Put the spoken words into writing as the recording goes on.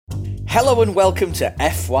Hello and welcome to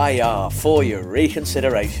FYR, For Your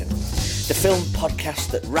Reconsideration, the film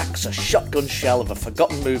podcast that racks a shotgun shell of a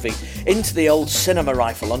forgotten movie into the old cinema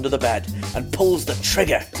rifle under the bed and pulls the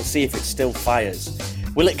trigger to see if it still fires.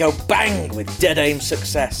 Will it go bang with dead aim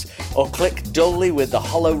success, or click dully with the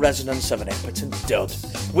hollow resonance of an impotent dud?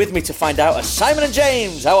 With me to find out are Simon and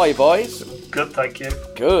James. How are you, boys? Good, thank you.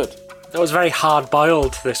 Good. That was very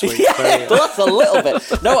hard-boiled this week. Yeah, that's a little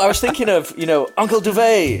bit. No, I was thinking of, Uncle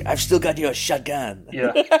Duvet, I've still got your shotgun.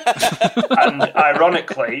 Yeah. And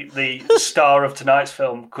ironically, the star of tonight's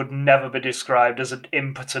film could never be described as an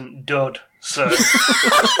impotent dud, so...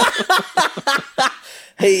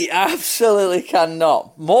 He absolutely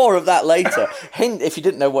cannot. More of that later. Hint, if you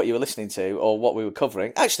didn't know what you were listening to or what we were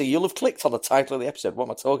covering, actually, you'll have clicked on the title of the episode. What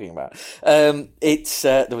am I talking about? There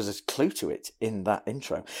was a clue to it in that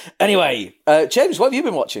intro. Anyway, James, what have you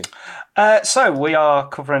been watching? So we are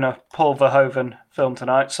covering a Paul Verhoeven film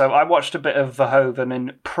tonight. So I watched a bit of Verhoeven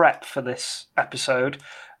in prep for this episode.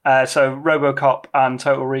 So RoboCop and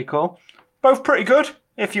Total Recall. Both pretty good,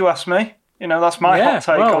 if you ask me. That's my hot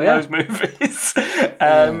take on those movies.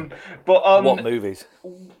 But what movies?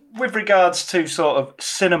 With regards to sort of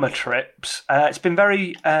cinema trips, it's been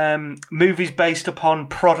very movies based upon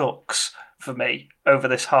products for me over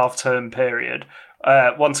this half-term period.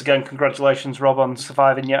 Once again, congratulations, Rob, on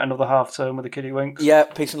surviving yet another half-term with the kiddie winks. Yeah,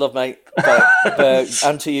 peace and love, mate.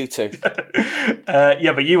 And to you too.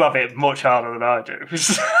 Yeah, but you have it much harder than I do.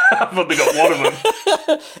 I've only got one of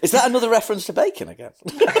them. Is that another reference to bacon again?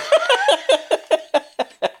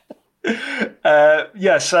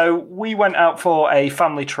 So we went out for a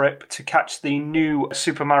family trip to catch the new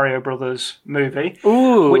Super Mario Brothers movie,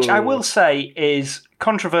 which I will say is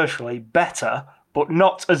controversially better, but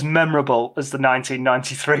not as memorable as the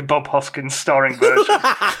 1993 Bob Hoskins starring version.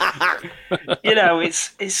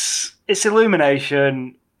 It's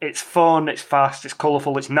Illumination, it's fun, it's fast, it's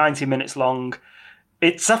colourful, it's 90 minutes long.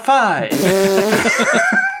 It's a 5.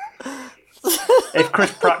 If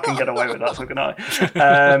Chris Pratt can get away with that, so can I.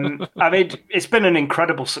 It's been an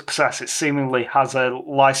incredible success. It seemingly has a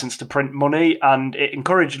license to print money, and it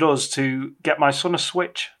encouraged us to get my son a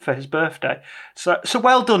Switch for his birthday. So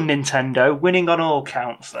well done, Nintendo, winning on all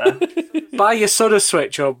counts there. Buy your son a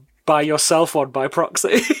Switch or buy yourself one by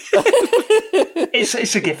proxy.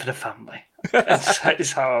 It's a gift for the family.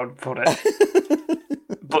 That's how I would put it.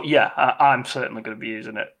 But yeah, I'm certainly going to be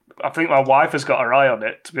using it. I think my wife has got her eye on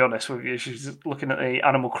it, to be honest with you. She's looking at the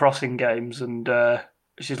Animal Crossing games and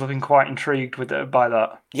she's looking quite intrigued by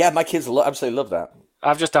that. Yeah, my kids absolutely love that.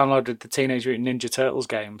 I've just downloaded the Teenage Mutant Ninja Turtles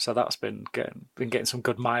game, so that's been getting some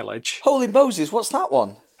good mileage. Holy Moses, what's that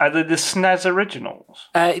one? Are they the SNES originals?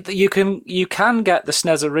 You can get the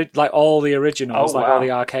SNES, like all the originals, all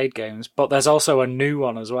the arcade games, but there's also a new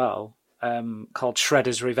one as well called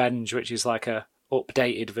Shredder's Revenge, which is like a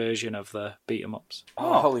updated version of the beat-em-ups.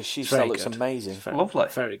 Oh, holy shit, that looks amazing. Lovely.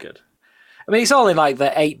 Very good. I mean, it's all in like the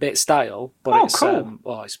 8-bit style, but it's cool.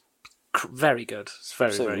 It's very good. It's very,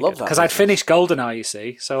 Absolutely very good. Because I'd finished GoldenEye, you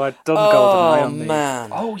see, so I'd done GoldenEye on man.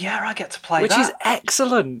 Oh, yeah, I get to play which that. Which is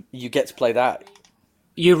excellent. You get to play that.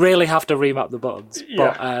 You really have to remap the buttons,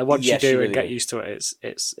 but once you do and get do. used to it,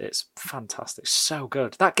 it's fantastic. So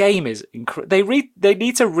good. That game is incredible. They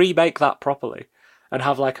need to remake that properly and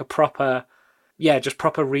have like a proper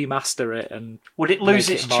remaster it. And would it lose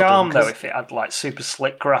its charm though if it had like super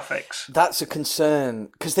slick graphics? That's a concern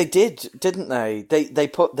because they didn't they?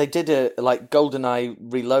 They did a like GoldenEye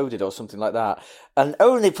Reloaded or something like that, and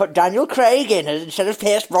they put Daniel Craig in it instead of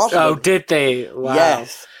Pierce Brosnan. Oh, did they? Wow.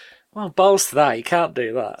 Yes. Well, balls to that. You can't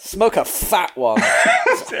do that. Smoke a fat one.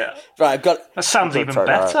 Yeah. Right, I've got... That sounds even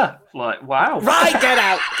better. Like, wow. Right, get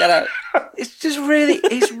out. It's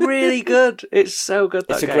really good. It's so good,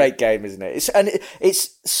 that It's a great game, isn't it?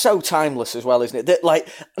 It's so timeless as well, isn't it?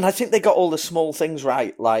 And I think they got all the small things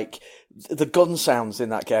right. Like, the gun sounds in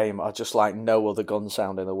that game are just like no other gun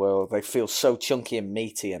sound in the world. They feel so chunky and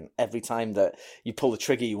meaty, and every time that you pull the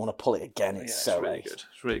trigger, you want to pull it again. It's so really good.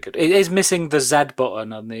 It's really good. It is missing the Z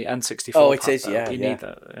button on the N64. Oh, it is, yeah. You need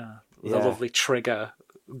that, The lovely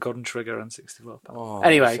gun trigger N64. Oh,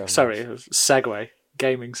 anyway, so sorry, nice.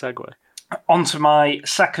 Gaming segue. On to my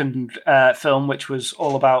second film, which was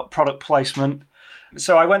all about product placement.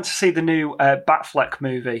 So I went to see the new Batfleck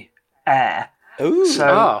movie, Air. Ooh.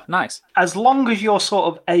 So, nice. As long as you're sort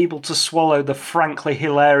of able to swallow the frankly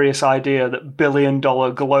hilarious idea that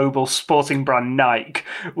billion-dollar global sporting brand Nike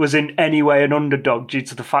was in any way an underdog due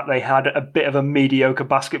to the fact they had a bit of a mediocre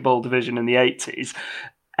basketball division in the 80s,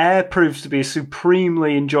 Air proves to be a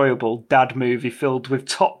supremely enjoyable dad movie filled with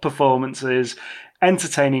top performances,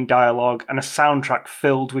 entertaining dialogue, and a soundtrack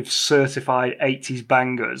filled with certified 80s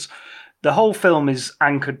bangers. The whole film is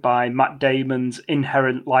anchored by Matt Damon's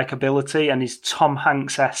inherent likability and his Tom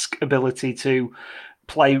Hanks-esque ability to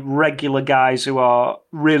play regular guys who are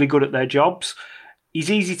really good at their jobs.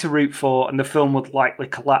 He's easy to root for, and the film would likely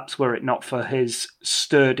collapse were it not for his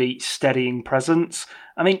sturdy, steadying presence.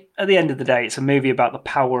 I mean, at the end of the day, it's a movie about the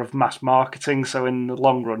power of mass marketing, so in the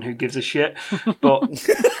long run, who gives a shit? But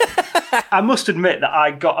I must admit that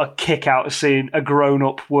I got a kick out of seeing a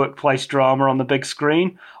grown-up workplace drama on the big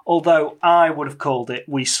screen, although I would have called it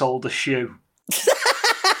We Sold a Shoe.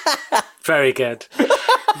 Very good.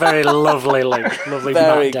 Very lovely link. Lovely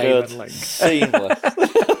Very Matt Damon good. link. Seamless.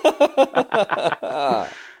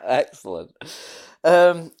 Excellent.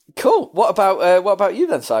 Cool. What about you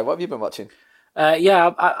then, Si? What have you been watching?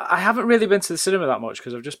 I haven't really been to the cinema that much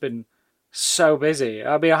because I've just been so busy.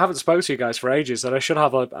 I mean, I haven't spoken to you guys for ages, and I should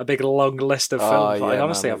have a big long list of films. But I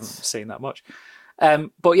honestly haven't seen that much.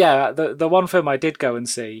 But yeah, the one film I did go and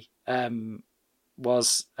see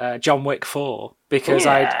was John Wick 4 because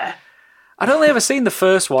I'd only ever seen the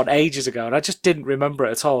first one ages ago, and I just didn't remember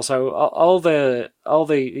it at all. So all the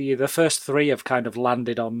first three have kind of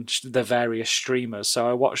landed on the various streamers. So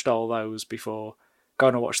I watched all those before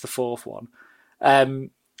going to watch the fourth one.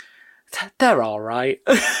 They're all right.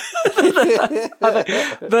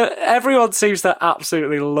 Everyone seems to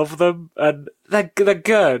absolutely love them, and they're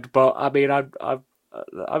good. But I mean, I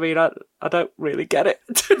don't really get it.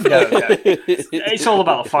 No. It's all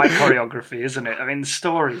about the fight choreography, isn't it? I mean, the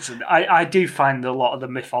stories, and I do find a lot of the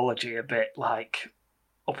mythology a bit like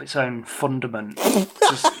up its own fundament,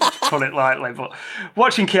 just to put it lightly. But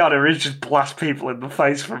watching Keanu Reeves just blast people in the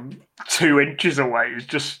face from 2 inches away is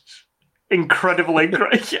just incredibly good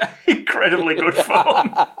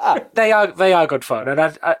fun. They are good fun,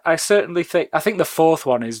 and I certainly think the fourth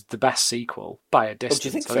one is the best sequel by a distance. Do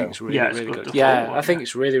you think so? I think it's really good. I think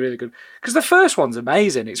it's really good because the first one's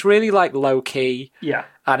amazing. It's really like low key,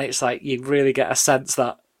 and it's like you really get a sense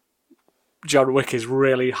that John Wick is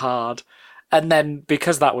really hard. And then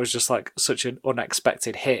because that was just like such an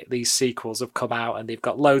unexpected hit, these sequels have come out and they've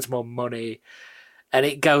got loads more money. And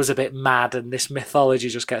it goes a bit mad, and this mythology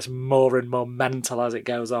just gets more and more mental as it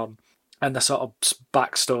goes on, and the sort of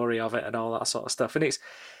backstory of it and all that sort of stuff. And it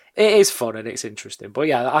is fun and it's interesting. But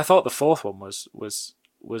yeah, I thought the fourth one was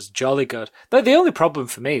jolly good. But the only problem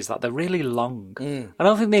for me is that they're really long. I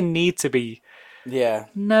don't think they need to be. Yeah.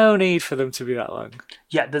 No need for them to be that long.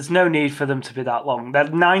 Yeah, there's no need for them to be that long. They're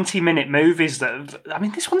 90-minute movies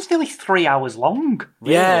this one's nearly 3 hours long.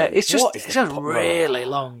 Really? Yeah, it's just really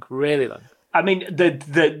long, really long. I mean,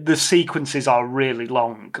 the sequences are really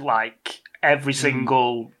long. Like, every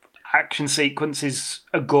single action sequence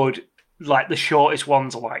are good. Like, the shortest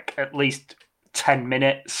ones are, like, at least 10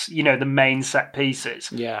 minutes. You know, the main set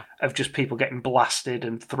pieces of just people getting blasted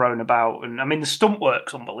and thrown about. And, I mean, the stunt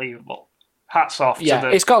work's unbelievable. Hats off to the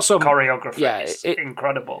it's got some choreography. Yeah, it's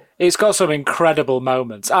incredible. It's got some incredible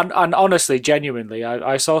moments. And honestly, genuinely,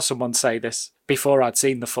 I saw someone say this before I'd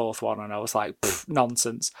seen the fourth one, and I was like,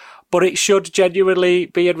 nonsense. But it should genuinely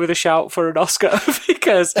be in with a shout for an Oscar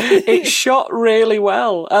because it's shot really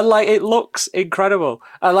well. And, like, it looks incredible.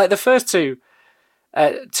 And, like, the first two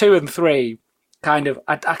and three, I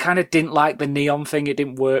kind of didn't like the neon thing. It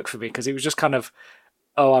didn't work for me because it was just kind of,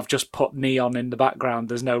 I've just put neon in the background.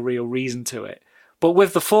 There's no real reason to it. But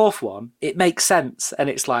with the fourth one, it makes sense. And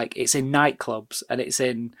it's like, it's in nightclubs and it's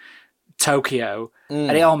in Tokyo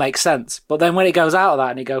and it all makes sense. But then when it goes out of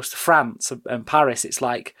that and it goes to France and Paris, it's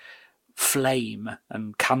like flame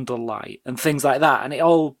and candlelight and things like that. And it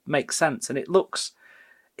all makes sense. And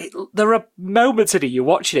there are moments in it, you're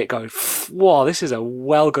watching it going, whoa, this is a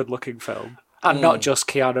well good looking film. And not just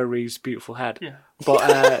Keanu Reeves' beautiful head. Yeah.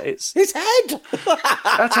 But it's his head.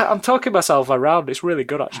 I'm talking myself around. It's really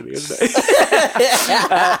good, actually, isn't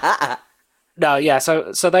it? No, yeah.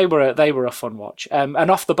 So they were a fun watch. And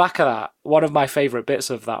off the back of that, one of my favourite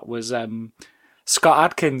bits of that was Scott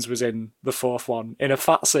Adkins was in the fourth one in a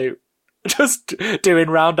fat suit, just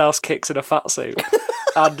doing roundhouse kicks in a fat suit.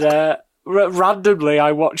 And randomly,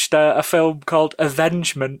 I watched a film called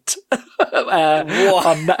Avengement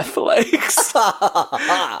on Netflix.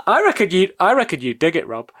 I reckon you'd dig it,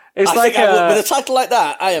 Rob. It's with a title like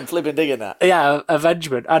that, I am flipping digging that. Yeah,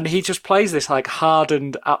 Avengement, and he just plays this like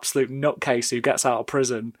hardened absolute nutcase who gets out of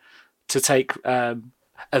prison to take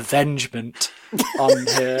avengement on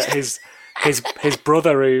his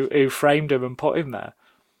brother who framed him and put him there.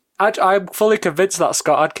 I'm fully convinced that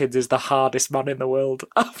Scott Adkins is the hardest man in the world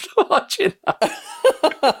after watching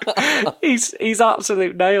that. He's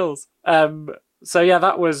absolute nails. So yeah,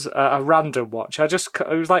 that was a random watch. It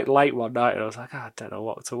was like late one night, and I was like, I don't know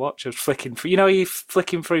what to watch. I was flicking through. You're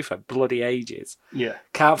flicking through for bloody ages. Yeah.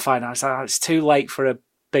 Can't find it. I was like, it's too late for a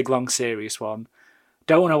big, long, serious one.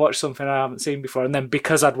 Don't want to watch something I haven't seen before. And then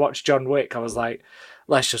because I'd watched John Wick, I was like,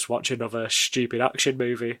 let's just watch another stupid action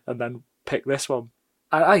movie and then pick this one.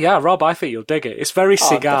 Yeah, Rob, I think you'll dig it. It's very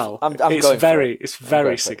Seagal. It's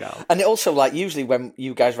very Seagal. And it also, like, usually when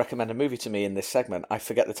you guys recommend a movie to me in this segment, I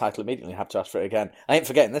forget the title immediately and have to ask for it again. I ain't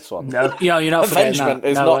forgetting this one. No. You're not forgetting that. Avengement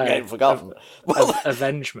is not getting forgotten.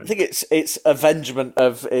 Avengement. I think it's Avengement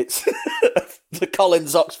of the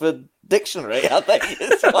Collins Oxford Dictionary, I think.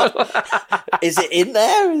 Is it in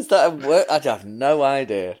there? Is that a word? I have no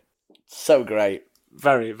idea. So great.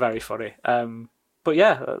 Very, very funny. But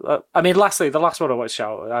yeah, I mean, lastly, the last one I watched,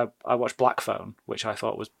 I watched Black Phone, which I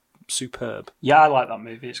thought was superb. Yeah, I like that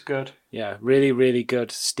movie. It's good. Yeah, really, really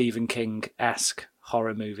good Stephen King-esque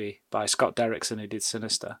horror movie by Scott Derrickson, who did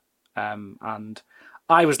Sinister. And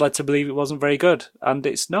I was led to believe it wasn't very good, and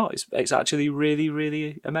it's not. It's actually really,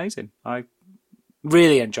 really amazing. I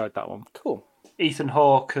really enjoyed that one. Cool. Ethan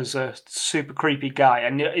Hawke as a super creepy guy.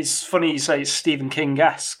 And it's funny you say it's Stephen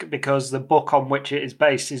King-esque because the book on which it is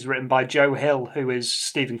based is written by Joe Hill, who is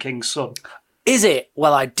Stephen King's son. Is it?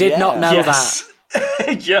 Well, I did not know that.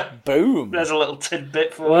 Yeah. Boom. There's a little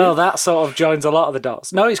tidbit for you. Well, that sort of joins a lot of the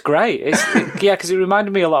dots. No, it's great. Yeah, because it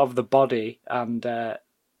reminded me a lot of The Body and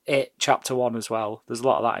It Chapter 1 as well. There's a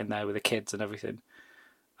lot of that in there with the kids and everything.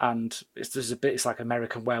 And it's like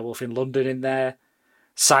American Werewolf in London in there.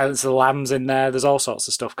 Silence of the Lambs in there. There's all sorts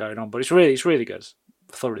of stuff going on, but it's really good.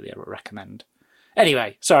 Thoroughly recommend.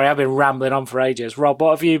 Anyway, sorry, I've been rambling on for ages. Rob,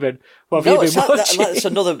 what have you been watching? That's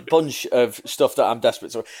another bunch of stuff that I'm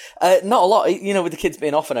desperate to. Not a lot, with the kids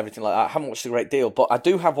being off and everything like that. I haven't watched a great deal, but I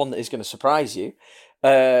do have one that is going to surprise you.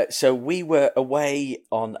 So we were away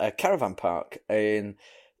on a caravan park in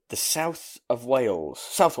the south of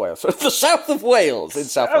Wales. The south of Wales in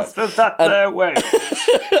South Wales.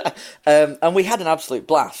 And we had an absolute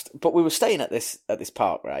blast. But we were staying at this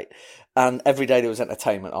park, right? And every day there was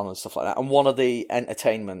entertainment on and stuff like that. And one of the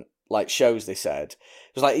entertainment shows they said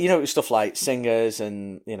it was it was stuff like singers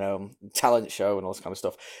and talent show and all this kind of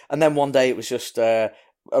stuff. And then one day it was just a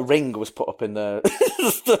ring was put up in the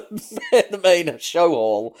the main show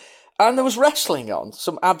hall. And there was wrestling on.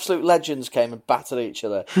 Some absolute legends came and battered each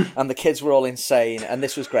other, and the kids were all insane, and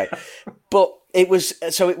this was great. But it was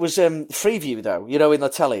Freeview though, in the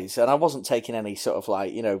tellies, and I wasn't taking any sort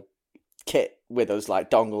of kit with us like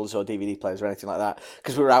dongles or DVD players or anything like that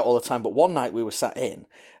because we were out all the time. But one night we were sat in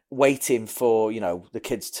waiting for the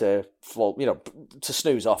kids to fall, to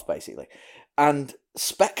snooze off basically, and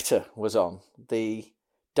Spectre was on, the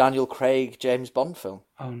Daniel Craig James Bond film.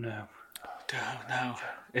 Oh no. Oh no.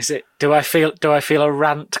 Is it? Do I feel a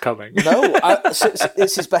rant coming? No,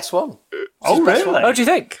 it's his best one. Really? Oh, do you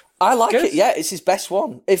think? I like it. Yeah, it's his best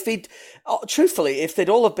one. If they'd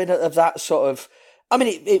all have been of that sort of, I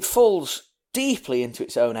mean, it falls deeply into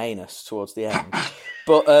its own anus towards the end,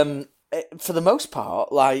 but for the most part,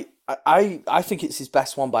 I think it's his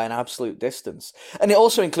best one by an absolute distance, and it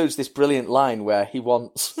also includes this brilliant line where he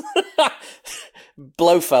wants.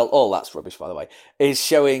 Blofeld, oh, that's rubbish, by the way, is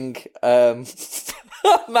showing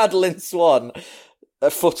Madeline Swan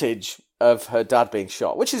footage of her dad being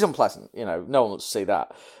shot, which is unpleasant. No one wants to see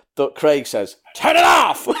that. But Craig says, "Turn it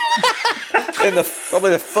off!" in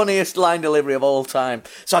probably the funniest line delivery of all time.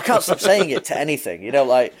 So I can't stop saying it to anything. Turn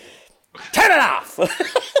it off!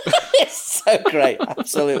 It's so great.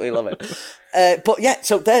 Absolutely love it. But yeah,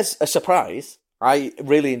 so there's a surprise. I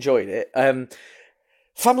really enjoyed it.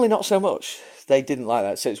 Family, not so much. They didn't like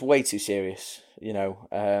that, so it's way too serious,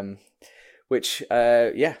 which,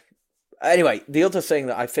 yeah. Anyway, the other thing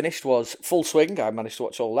that I finished was Full Swing. I managed to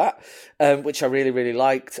watch all that, which I really, really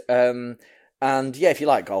liked. And yeah, if you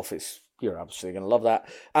like golf, you're absolutely going to love that.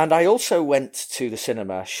 And I also went to the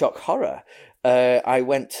cinema, Shock Horror. I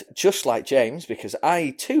went just like James because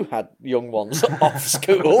I too had young ones off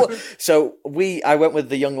school. So I went with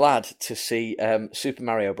the young lad to see Super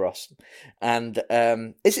Mario Bros. And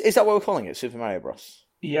is that what we're calling it, Super Mario Bros?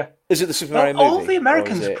 Yeah. Is it the Super Mario movie? All the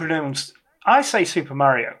Americans pronounce. I say Super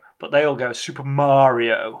Mario, but they all go Super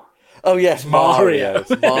Mario. Oh yes, Mario.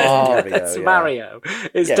 It's Mario.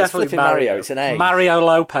 It's definitely Mario. It's an A. Mario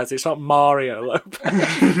Lopez. It's not Mario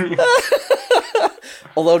Lopez.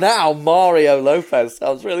 Although now Mario Lopez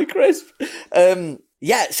sounds really crisp.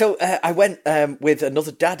 Yeah, so I went with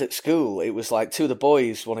another dad at school. It was like two of the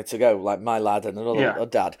boys wanted to go, like my lad and another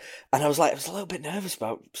dad. And I was a little bit nervous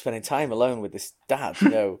about spending time alone with this dad.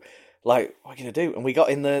 Like, what are you going to do? And we got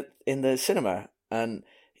in the cinema and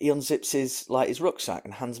he unzips his rucksack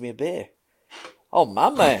and hands me a beer. Oh, my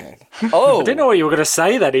man. Oh. I didn't know what you were going to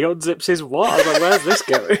say then. He unzips his what? I was like, where's this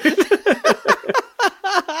going?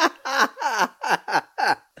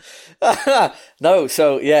 No,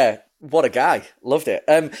 so, yeah, what a guy. Loved it.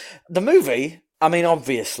 The movie, I mean,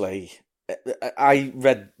 obviously, I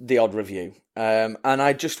read the odd review. And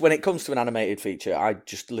I just, when it comes to an animated feature, I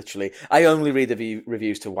only read the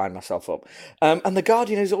reviews to wind myself up. And The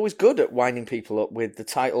Guardian is always good at winding people up with the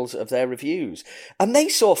titles of their reviews. And they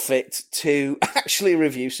saw fit to actually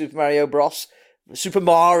review Super Mario Bros.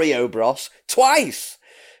 Twice.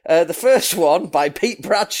 The first one by Pete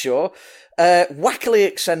Bradshaw. Wackily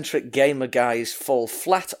eccentric gamer guys fall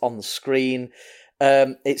flat on the screen.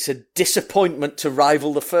 It's a disappointment to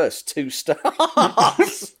rival the first 2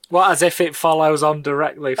 stars. Well, as if it follows on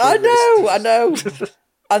directly from I know.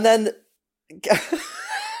 And then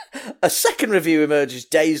a second review emerges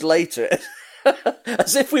days later,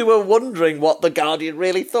 as if we were wondering what The Guardian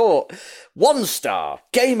really thought. 1 star.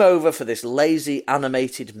 Game over for this lazy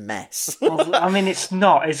animated mess. Well, I mean, it's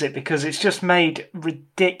not, is it? Because it's just made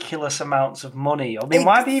ridiculous amounts of money. I mean,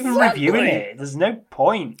 why are they even reviewing it? There's no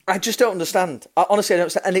point. I just don't understand. Honestly, I don't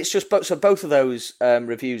understand. And it's just so both of those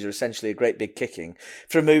reviews are essentially a great big kicking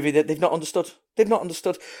for a movie that they've not understood.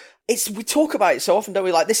 We talk about it so often, don't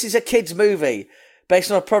we? Like, this is a kids' movie based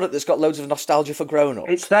on a product that's got loads of nostalgia for grown-ups.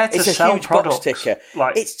 It's there to sell huge products. Box ticker.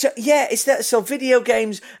 It's there to sell video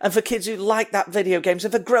games, and for kids who like that video games,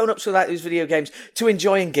 and for grown-ups who like those video games to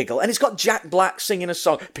enjoy and giggle. And it's got Jack Black singing a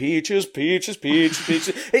song, Peaches, Peaches, Peaches,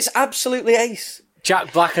 Peaches. It's absolutely ace.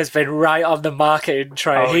 Jack Black has been right on the marketing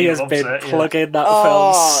train. He has been plugging that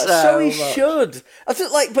film so he much. should. I feel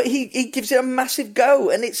but he gives it a massive go,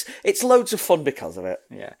 and it's loads of fun because of it.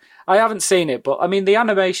 Yeah, I haven't seen it, but I mean the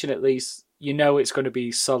animation at least. You know it's going to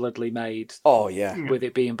be solidly made. Oh, yeah. With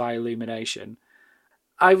it being by Illumination.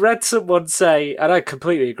 I read someone say, and I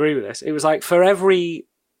completely agree with this, it was like for every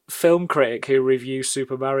film critic who reviews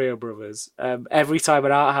Super Mario Brothers, every time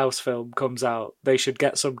an art house film comes out, they should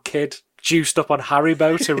get some kid juiced up on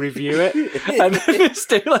Haribo to review it. And just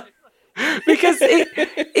do because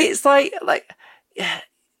it's like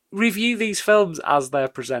review these films as they're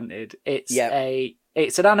presented. It's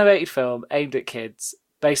an animated film aimed at kids.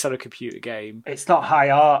 Based on a computer game. It's not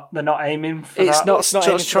high art. They're not aiming for that. It's not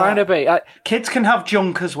just trying to be. Kids can have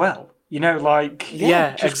junk as well. You know,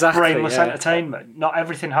 just exactly, brainless entertainment. Not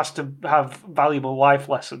everything has to have valuable life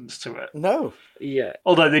lessons to it. No. Yeah.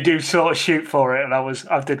 Although they do sort of shoot for it, and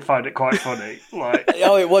I did find it quite funny.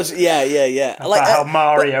 It was, yeah. About how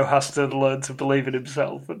Mario has to learn to believe in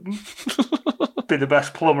himself and be the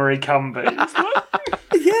best plumber he can be.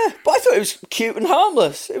 Yeah, but I thought it was cute and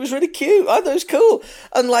harmless. It was really cute. I thought it was cool,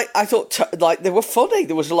 and I thought they were funny.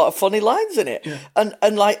 There was a lot of funny lines in it, and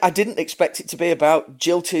I didn't expect it to be about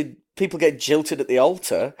people get jilted at the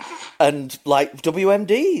altar, and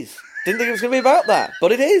WMDs. Didn't think it was going to be about that,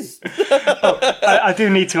 but it is. I do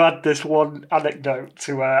need to add this one anecdote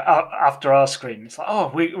to after our screen. It's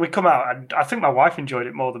we come out, and I think my wife enjoyed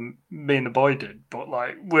it more than me and the boy did. But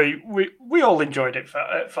we all enjoyed it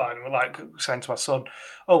fine. We're saying to our son,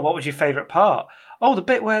 "Oh, what was your favourite part?" "Oh, the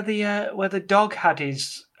bit where the dog had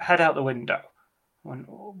his head out the window."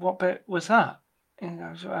 What bit was that?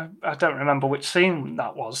 I don't remember which scene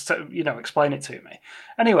that was to, explain it to me.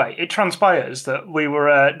 Anyway, it transpires that we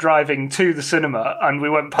were driving to the cinema and we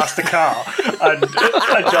went past a car and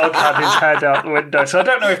a dog had his head out the window. So I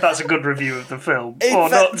don't know if that's a good review of the film or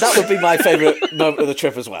not. That would be my favourite moment of the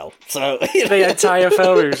trip as well. So the entire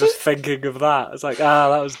film, we were just thinking of that. It's like,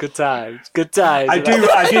 that was good times. Good times. I do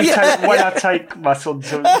when I take my son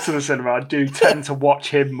to the cinema, I do tend to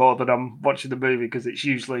watch him more than I'm watching the movie because it's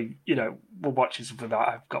usually, we'll watch something that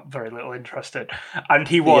I've got very little interest in. And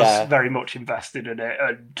he was very much invested in it,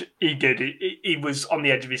 and he was on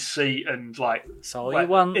the edge of his seat, and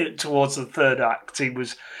towards the third act, he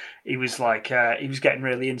was getting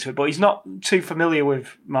really into it. But he's not too familiar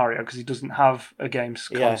with Mario because he doesn't have a games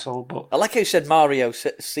console. But I like how you said Mario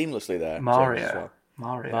seamlessly there. Mario,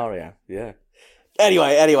 yeah.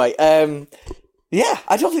 Anyway, I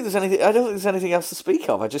don't think there's anything else to speak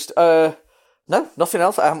of. I just no, nothing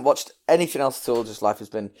else. I haven't watched anything else at all. Just life has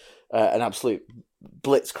been an absolute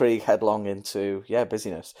blitzkrieg headlong into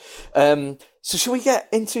busyness. So should we get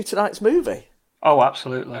into tonight's movie? Oh,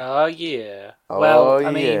 absolutely. Oh yeah. Well,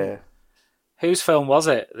 I mean, whose film was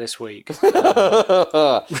it this week?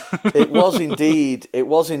 It was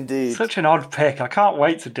indeed. Such an odd pick. I can't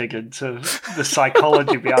wait to dig into the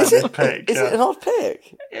psychology behind this pick. Is it an odd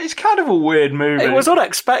pick? It's kind of a weird movie. It was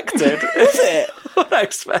unexpected. Is it?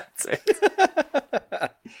 Unexpected.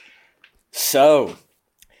 So,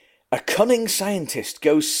 a cunning scientist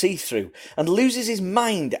goes see-through and loses his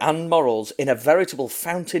mind and morals in a veritable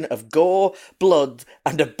fountain of gore, blood,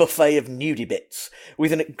 and a buffet of nudie bits,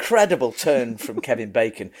 with an incredible turn from Kevin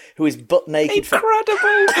Bacon, who is butt naked for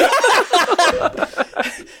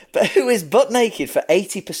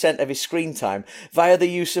 80% of his screen time via the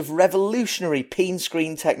use of revolutionary peen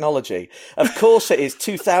screen technology. Of course, it is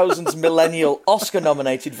 2000's millennial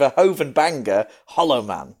Oscar-nominated Verhoeven banger, Hollow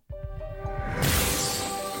Man.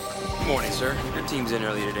 Morning, sir. Your team's in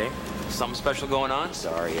early today. Something special going on?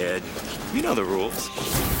 Sorry, Ed. You know the rules.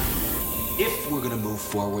 If we're gonna move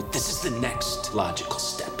forward, this is the next logical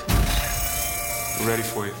step. I'm ready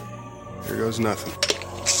for you. Here goes nothing.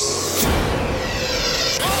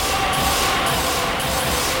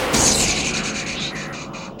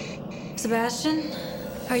 Sebastian,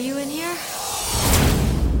 are you in here?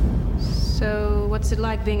 So, what's it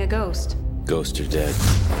like being a ghost? Ghosts are dead.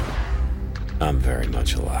 I'm very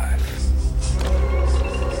much alive.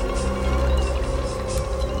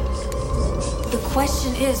 The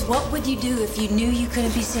question is, what would you do if you knew you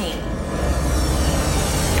couldn't be seen?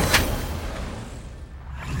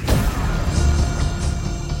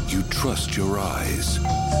 You trust your eyes.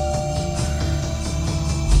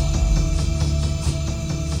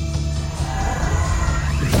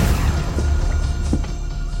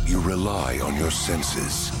 You rely on your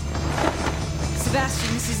senses.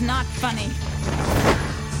 Sebastian, this is not funny.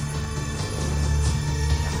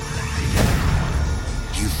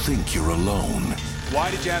 You think you're alone.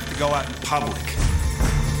 Why did you have to go out in public?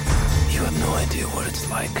 You have no idea what it's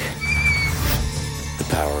like. The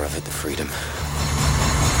power of it, the freedom.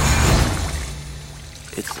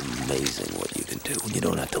 It's amazing what you can do when you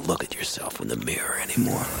don't have to look at yourself in the mirror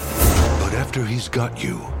anymore. But after he's got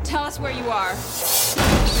you... Tell us where you are.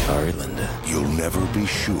 Sorry, Linda. You'll never be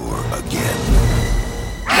sure again.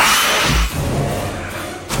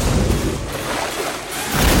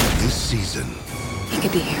 This season... He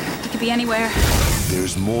could be here. He could be anywhere.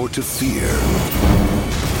 There's more to fear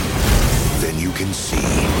than you can see.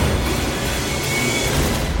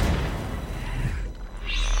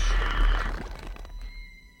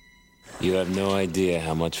 You have no idea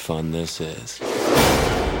how much fun this is.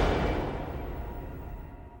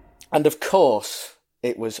 And of course,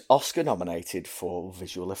 it was Oscar nominated for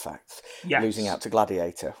visual effects, Yes. losing out to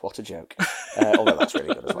Gladiator. What a joke! Although that's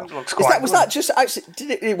really good as well. Looks quite Was good. that just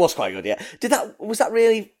actually? It was quite good. Yeah. Was that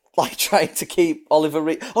really like trying to keep Oliver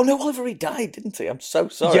Reed? Oh no, Oliver Reed died, didn't he? I'm so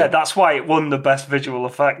sorry. Yeah, that's why it won the best visual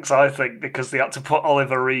effects, I think, because they had to put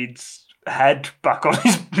Oliver Reed's head back on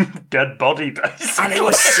his dead body, basically. And it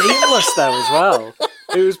was seamless though as well.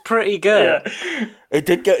 It was pretty good. Yeah. It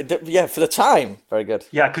did go. Yeah, for the time, very good.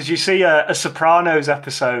 Yeah, because you see a Sopranos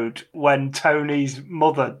episode when Tony's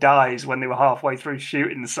mother dies when they were halfway through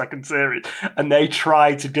shooting the second series, and they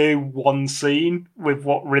try to do one scene with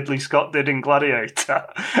what Ridley Scott did in Gladiator,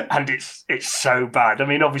 and it's so bad. I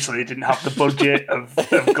mean, obviously they didn't have the budget of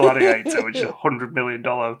Gladiator, which is $100 million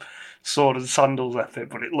sword and sandals epic,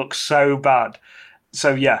 but it looks so bad.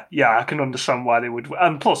 So yeah, I can understand why they would,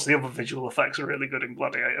 and plus the other visual effects are really good in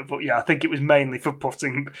Gladiator. But yeah, I think it was mainly for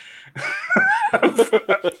putting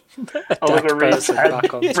Oliver Reed's head,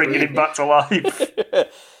 bringing him back to life.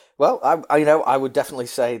 Well, I would definitely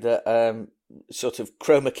say that sort of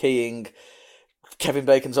chroma keying Kevin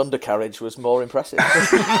Bacon's undercarriage was more impressive.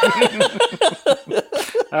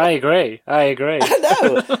 I agree. I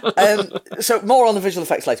know. So more on the visual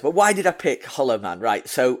effects later, but why did I pick Hollow Man? Right,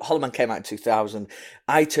 so Hollow Man came out in 2000.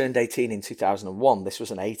 I turned 18 in 2001. This was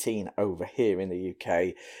an 18 over here in the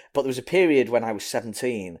UK. But there was a period when I was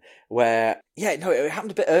 17 where, it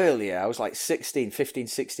happened a bit earlier. I was like 15,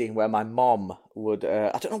 16, where my mom would,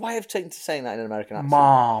 I don't know why I've taken to saying that in an American accent.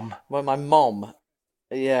 Mom. Where my mom,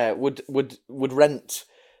 would rent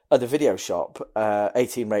at the video shop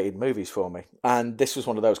 18 rated movies for me, and this was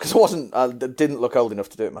one of those because I didn't look old enough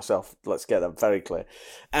to do it myself. Let's get that very clear.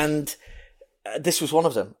 And this was one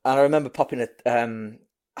of them, and I remember popping it.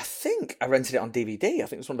 I think I rented it on DVD. I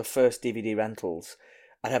think it was one of the first DVD rentals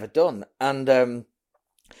I'd ever done, and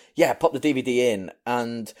I popped the DVD in,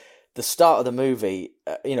 and the start of the movie,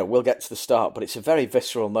 we'll get to the start, but it's a very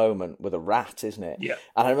visceral moment with a rat, isn't it? Yeah.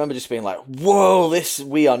 And I remember just being like, "Whoa,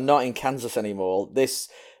 we are not in Kansas anymore. This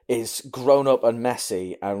is grown up and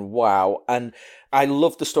messy, and wow." And I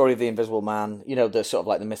love the story of the Invisible Man, the sort of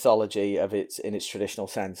like the mythology of it in its traditional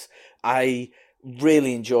sense. I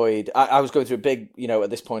really enjoyed, I was going through a big, at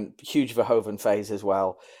this point, huge Verhoeven phase as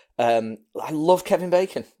well. I love Kevin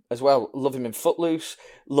Bacon as well. Love him in Footloose,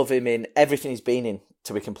 love him in everything he's been in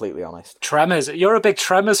to be completely honest. Tremors. You're a big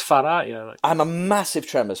Tremors fan, aren't you? Like... I'm a massive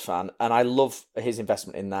Tremors fan, and I love his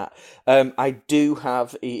investment in that. I do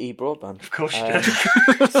have EE broadband. Of course you do.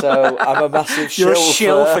 So I'm a massive You're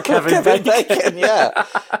shill for Kevin Bacon. Yeah.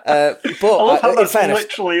 But I love how that's fairness,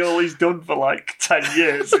 literally all he's done for like 10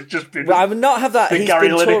 years. It's just been I've not had that. the He's Gary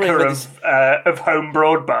been touring Lineker of home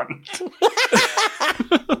broadband.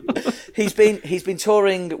 He's been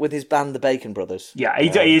touring with his band, the Bacon Brothers. Yeah,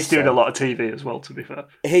 he is doing a lot of TV as well, to be fair.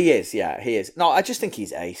 He is. No, I just think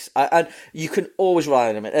he's ace. And you can always rely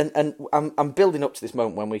on him. And I'm building up to this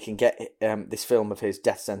moment when we can get this film of his,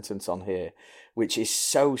 Death Sentence, on here, which is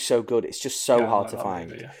so good. It's just so hard to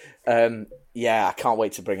find. Movie, I can't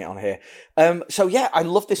wait to bring it on here. I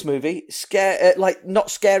love this movie.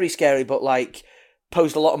 Not scary, but like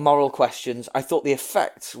posed a lot of moral questions. I thought the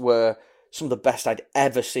effects were some of the best I'd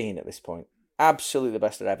ever seen at this point. Absolutely the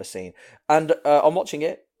best I'd ever seen. And on watching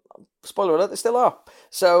it, spoiler alert, they still are.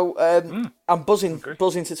 So I'm buzzing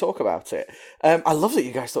to talk about it. I love that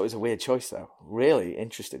you guys thought it was a weird choice, though. Really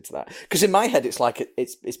interested to that. Because in my head, it's like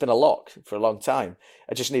it's been a lock for a long time.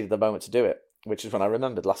 I just needed the moment to do it, which is when I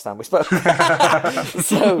remembered last time we spoke.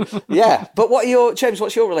 So, yeah. But James,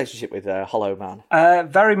 what's your relationship with Hollow Man?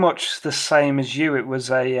 Very much the same as you. It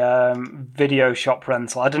was a video shop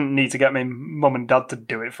rental. I didn't need to get my mum and dad to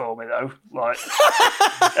do it for me, though. Like,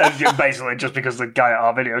 basically just because the guy at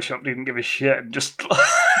our video shop didn't give a shit and just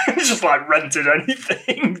like rented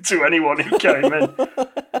anything to anyone who came in.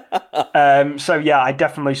 I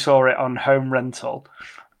definitely saw it on home rental.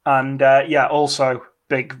 And also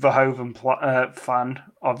big Verhoeven fan,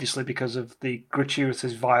 obviously because of the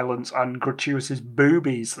gratuitous violence and gratuitous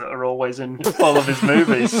boobies that are always in all of his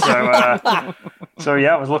movies. I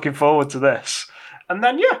was looking forward to this. And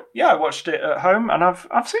then I watched it at home, and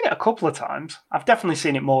I've seen it a couple of times. I've definitely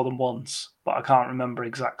seen it more than once, but I can't remember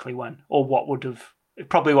exactly when or what would have. It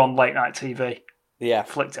probably on late night TV. Yeah,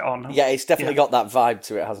 flicked it on. Yeah, it's definitely got that vibe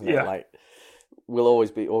to it, hasn't it? Yeah. Like, we'll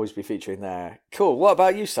always be featuring there. Cool. What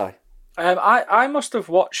about you, Si? I must have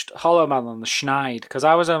watched Hollow Man on the Schneid because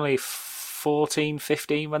I was only 14,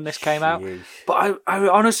 15 when this came out. But I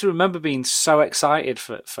honestly remember being so excited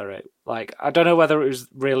for it. Like, I don't know whether it was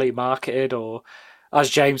really marketed or, as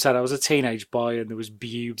James said, I was a teenage boy and there was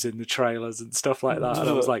boobs in the trailers and stuff like that. And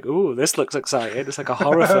I was like, ooh, this looks exciting. It's like a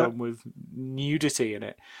horror film with nudity in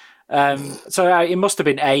it. It must have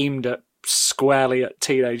been aimed at squarely at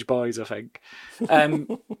teenage boys, I think.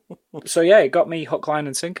 It got me hook, line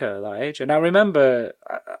and sinker at that age. And I remember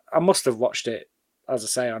I must have watched it, as I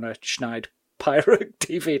say, on a Schneid pirate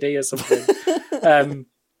DVD or something.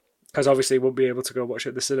 Because obviously wouldn't be able to go watch it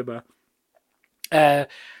at the cinema. I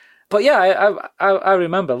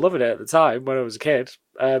remember loving it at the time when I was a kid.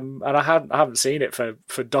 And I haven't seen it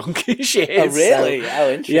for donkey's years. Oh, really? So,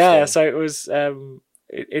 oh, interesting. Yeah, so it was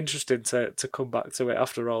interesting to come back to it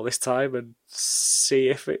after all this time and see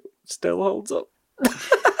if it still holds up.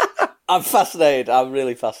 I'm fascinated. I'm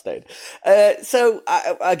really fascinated.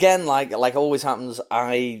 Again, like always happens,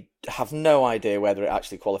 I have no idea whether it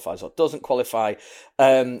actually qualifies or doesn't qualify.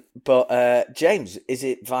 But James, is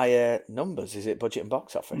it via numbers? Is it budget and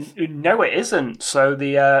box office? No, it isn't. So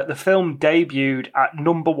the film debuted at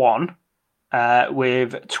number 1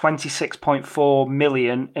 with 26.4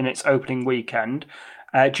 million in its opening weekend.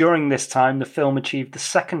 During this time, the film achieved the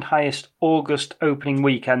second highest August opening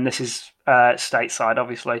weekend. This is stateside,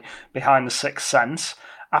 obviously, behind The Sixth Sense.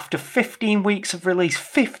 After 15 weeks of release,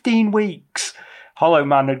 15 weeks, Hollow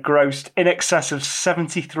Man had grossed in excess of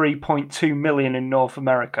 73.2 million in North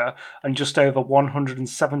America and just over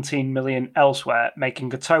 117 million elsewhere,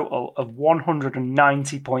 making a total of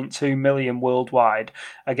 190.2 million worldwide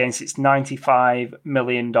against its $95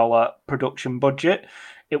 million production budget.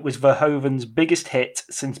 It was Verhoeven's biggest hit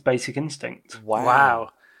since Basic Instinct.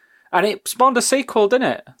 Wow. And it spawned a sequel, didn't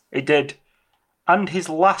it? It did. And his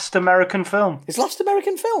last American film. His last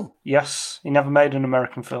American film? Yes. He never made an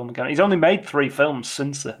American film again. He's only made 3 films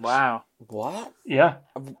since this. Wow. What? Yeah.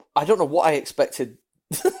 I don't know what I expected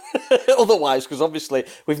otherwise, because obviously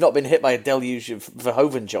we've not been hit by a deluge of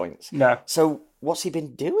Verhoeven joints. No. So what's he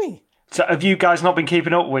been doing? So have you guys not been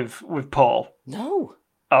keeping up with Paul? No.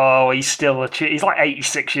 Oh, he's still he's like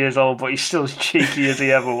 86 years old, but he's still as cheeky as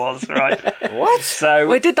he ever was, right? What? So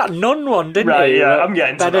we did that Nun one, didn't right, he? Yeah, I'm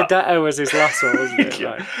getting to that. Benedetto was his last one, wasn't it?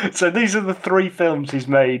 Yeah. Right. So these are the 3 films he's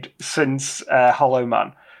made since Hollow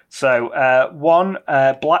Man. So one,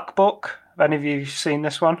 Black Book. Have any of you seen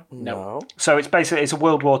this one? No. So it's a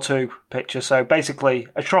World War II picture. So basically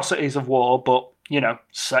atrocities of war, but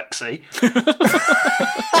sexy.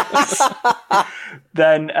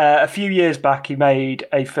 Then a few years back, he made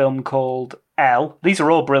a film called Elle. These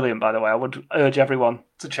are all brilliant, by the way. I would urge everyone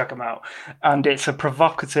to check them out. And it's a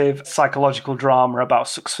provocative psychological drama about a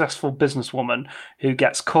successful businesswoman who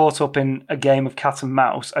gets caught up in a game of cat and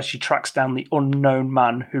mouse as she tracks down the unknown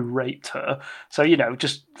man who raped her. So,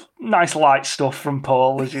 just nice light stuff from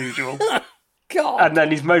Paul, as usual. God. And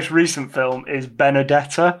then his most recent film is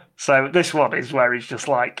Benedetta. So this one is where he's just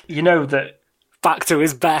like, that... Back to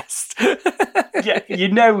his best. Yeah,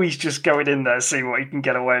 he's just going in there seeing what he can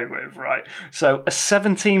get away with, right? So a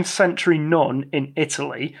 17th century nun in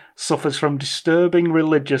Italy suffers from disturbing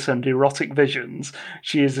religious and erotic visions.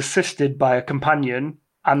 She is assisted by a companion,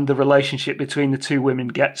 and the relationship between the two women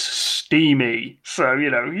gets steamy. So,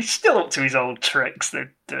 he's still up to his old tricks, the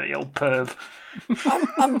dirty old perv.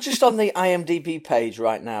 I'm just on the IMDb page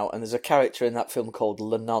right now, and there's a character in that film called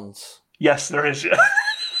Le Nonce. Yes, there is, yeah.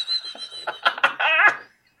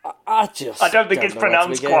 I don't think it's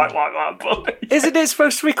pronounced quite like that, but... Isn't it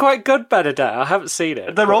supposed to be quite good, Benedetta? I haven't seen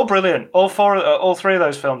it. They're all brilliant. All three of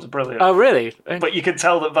those films are brilliant. Oh, really? But you can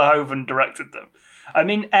tell that Verhoeven directed them. I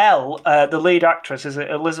mean, Elle, the lead actress, is it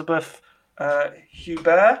Elizabeth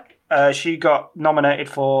Hubert? She got nominated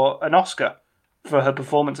for an Oscar for her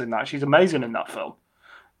performance in that. She's amazing in that film.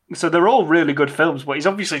 So they're all really good films, but he's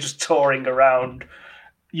obviously just touring around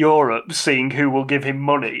Europe seeing who will give him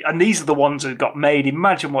money, and these are the ones who got made.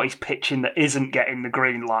 Imagine what he's pitching that isn't getting the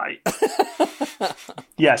green light.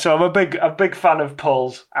 Yeah, so I'm a big fan of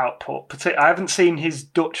Paul's output. I haven't seen his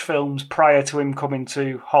Dutch films prior to him coming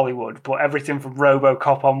to Hollywood, but everything from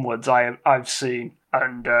RoboCop onwards I've seen,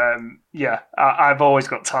 and I've always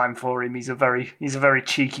got time for him. He's a very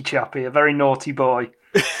cheeky chappy, a very naughty boy.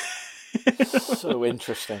 So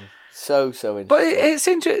interesting, so interesting. But it's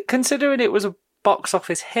interesting considering it was a box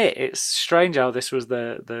office hit. It's strange how this was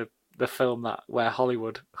the film where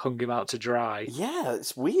Hollywood hung him out to dry. Yeah,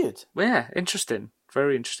 it's weird. Yeah, interesting.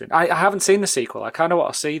 Very interesting. I haven't seen the sequel. I kind of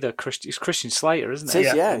want to see it's Christian Slater, isn't it? It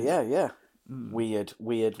is, yeah. Weird.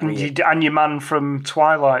 And your man from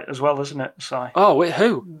Twilight as well, isn't it, Si? Oh, wait,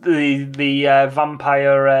 who? The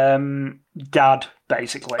vampire dad,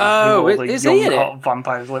 basically. Oh, is he in it?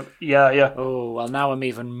 Vampires live. Yeah. Oh, well, now I'm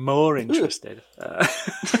even more interested.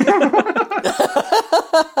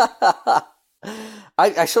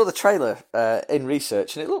 I saw the trailer in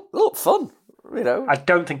research, and it looked fun. I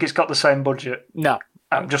don't think it's got the same budget. No.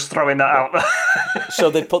 I'm just throwing that out there. So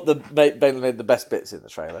they mainly made the best bits in the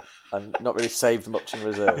trailer and not really saved much in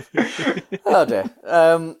reserve. Oh dear.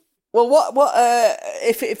 Well, what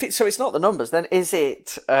if it's not the numbers, then is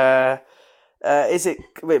it?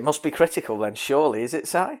 It must be critical then, surely, is it,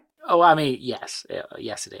 Si? Oh, I mean, yes it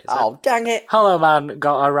is. Oh, dang it! Hollow Man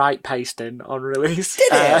got a right pasting on release.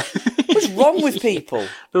 Did it? What's wrong with people?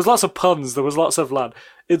 There was lots of puns. There was lots of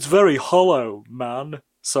it's very hollow, man.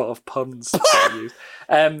 Sort of puns used.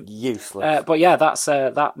 Useless. But yeah, that's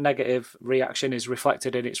that negative reaction is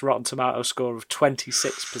reflected in its Rotten Tomato score of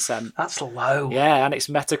 26%. That's low. Yeah, and its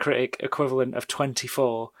Metacritic equivalent of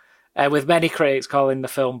 24. With many critics calling the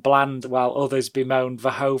film bland, while others bemoan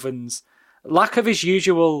Verhoeven's lack of his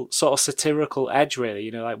usual sort of satirical edge,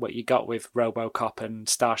 really. Like what you got with RoboCop and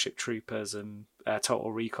Starship Troopers and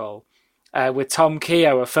Total Recall. With Tom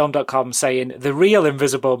Keogh of Film.com saying, the real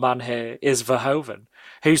Invisible Man here is Verhoeven,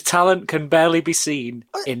 whose talent can barely be seen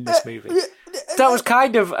in this movie. That was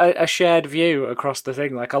kind of a shared view across the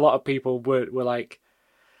thing. Like, a lot of people were like,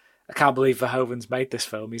 I can't believe Verhoeven's made this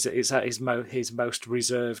film. He's at his most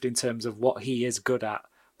reserved in terms of what he is good at,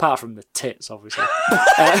 apart from the tits, obviously.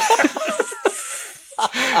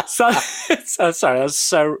 So sorry, that was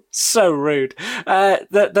so rude.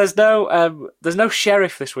 There's no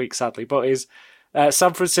sheriff this week, sadly, but his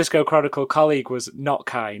San Francisco Chronicle colleague was not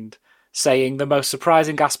kind, saying the most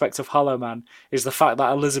surprising aspect of Hollow Man is the fact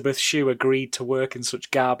that Elizabeth Shue agreed to work in such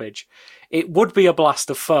garbage. It would be a blast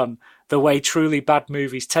of fun, the way truly bad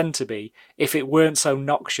movies tend to be, if it weren't so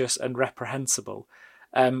noxious and reprehensible.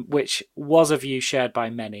 Which was a view shared by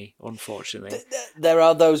many, unfortunately. There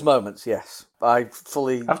are those moments, yes. I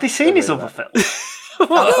fully... Have they seen his other films?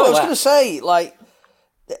 I was going to say,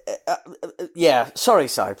 yeah, sorry,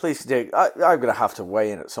 Si, please do. I'm going to have to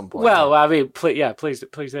weigh in at some point. Well, I mean, please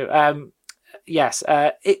do. Yes,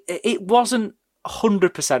 it wasn't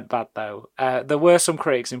 100% bad, though. There were some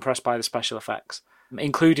critics impressed by the special effects,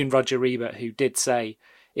 including Roger Ebert, who did say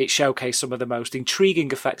it showcased some of the most intriguing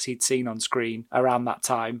effects he'd seen on screen around that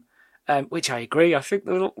time, which I agree. I think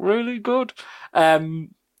they look really good.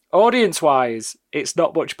 Audience-wise, it's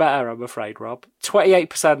not much better, I'm afraid, Rob.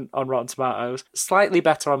 28% on Rotten Tomatoes, slightly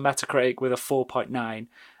better on Metacritic with a 4.9,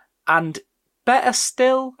 and better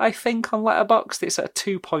still, I think, on Letterboxd. It's at a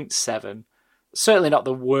 2.7. certainly not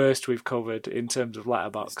the worst we've covered in terms of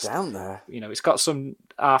Letterboxd. It's down there. You know, it's got some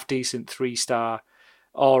half-decent 3-star,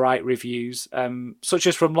 all-right reviews, such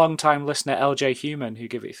as from long-time listener LJ Human, who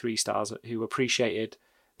gave it 3 stars, who appreciated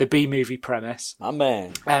the B-movie premise. My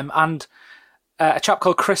man. And a chap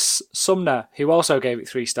called Chris Sumner, who also gave it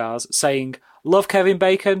 3 stars, saying, love Kevin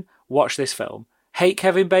Bacon, watch this film. Hate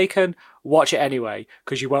Kevin Bacon, watch it anyway,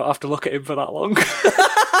 because you won't have to look at him for that long.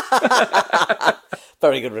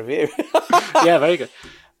 Very good review. Yeah, very good.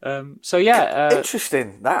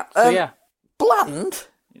 Interesting, that. Bland?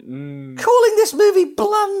 Calling this movie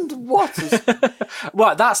bland? What is...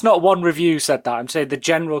 Well, that's not one review said that. I'm saying the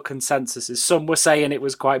general consensus is some were saying it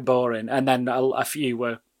was quite boring, and then a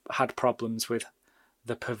few had problems with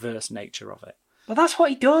the perverse nature of it. Well, that's what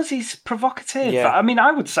he does. He's provocative. Yeah. I mean,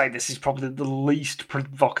 I would say this is probably the least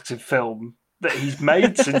provocative film that he's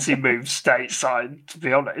made since he moved stateside, to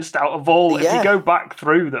be honest, out of all. If you go back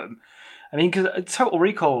through them, I mean, because Total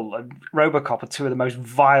Recall and RoboCop are 2 of the most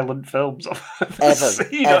violent films I've ever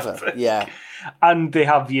seen. Ever, yeah. And they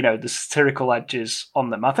have, the satirical edges on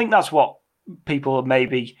them. I think that's what people are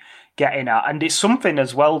maybe getting at. And it's something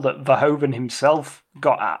as well that Verhoeven himself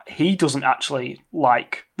got at. He doesn't actually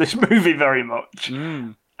like this movie very much.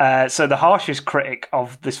 So the harshest critic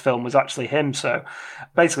of this film was actually him. So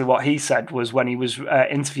basically what he said was, when he was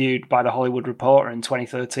interviewed by The Hollywood Reporter in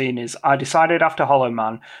 2013, is, I decided after Hollow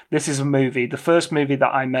Man, this is the first movie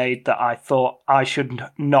that I made that I thought I should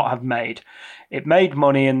not have made. It made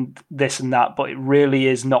money and this and that, but it really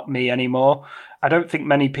is not me anymore. I don't think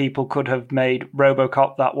many people could have made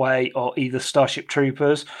RoboCop that way, or either Starship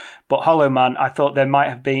Troopers. But Hollow Man, I thought there might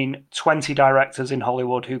have been 20 directors in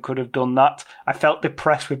Hollywood who could have done that. I felt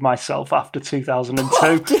depressed with myself after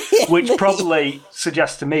 2002, which probably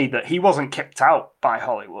suggests to me that he wasn't kicked out by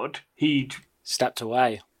Hollywood. He stepped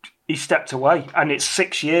away. He stepped away. And it's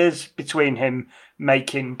 6 years between him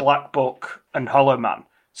making Black Book and Hollow Man.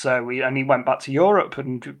 So he went back to Europe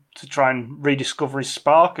and to try and rediscover his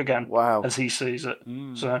spark again. Wow. As he sees it.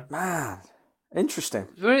 So man, interesting.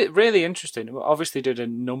 Really interesting. Obviously did a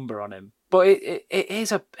number on him, but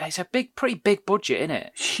it's a pretty big budget, isn't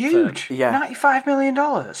it? Huge. $95 million.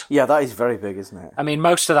 Yeah, that is very big, isn't it? I mean,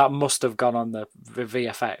 most of that must have gone on the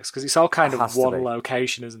VFX, because it's all kind of one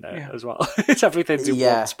location, isn't it? As well, it's everything's in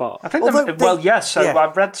one spot. I think.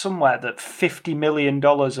 I've read somewhere that $50 million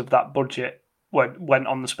of that budget went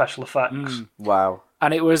on the special effects. Wow.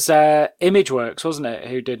 And it was Imageworks, wasn't it,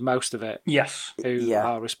 who did most of it? Yes. Who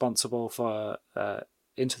are responsible for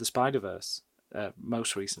Into the Spider-Verse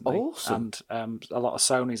most recently. Awesome. And a lot of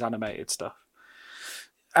Sony's animated stuff.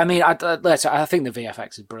 I mean, I think the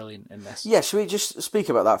VFX is brilliant in this. Yeah, should we just speak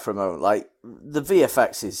about that for a moment? Like, the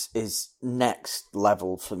VFX is next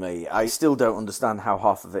level for me. I still don't understand how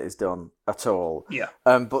half of it is done at all. Yeah.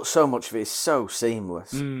 But so much of it is so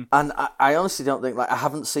seamless. And I honestly don't think, I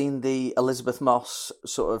haven't seen the Elizabeth Moss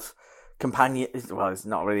sort of companion. Well, it's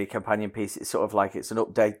not really a companion piece. It's sort of like it's an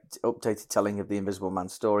updated telling of the Invisible Man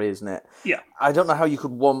story, isn't it? Yeah. I don't know how you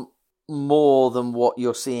could want more than what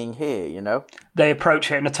you're seeing here, They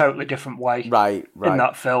approach it in a totally different way. Right. In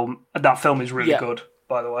that film. That film is really good,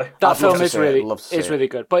 by the way. That film is really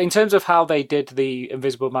good. But in terms of how they did the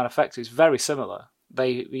Invisible Man effects, it's very similar.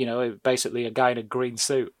 They, basically a guy in a green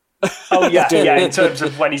suit. Oh yeah, in terms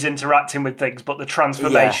of when he's interacting with things, but the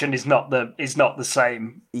transformation is not the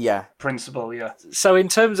same principle, So in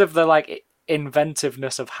terms of the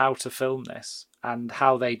inventiveness of how to film this and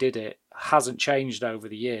how they did it, hasn't changed over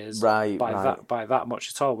the years by that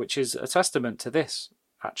much at all, which is a testament to this,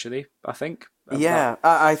 actually, I think.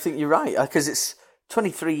 I think you're right, because it's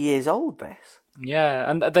 23 years old, this.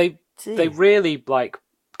 Yeah, and they really,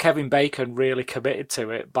 Kevin Bacon really committed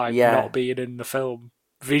to it by not being in the film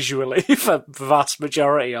visually for the vast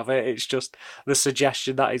majority of it. It's just the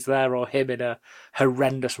suggestion that he's there, or him in a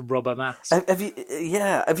horrendous rubber mask. Have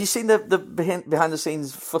you seen the behind the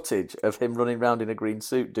scenes footage of him running around in a green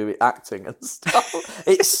suit doing acting and stuff?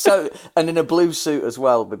 It's so, and in a blue suit as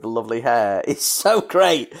well with the lovely hair. It's so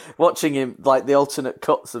great watching him, the alternate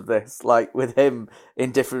cuts of this, with him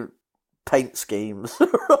in different paint schemes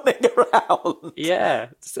running around. Yeah,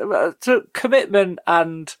 so commitment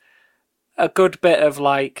and a good bit of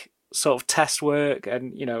sort of test work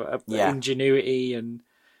and ingenuity, and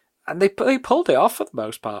they pulled it off for the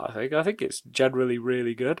most part. I think it's generally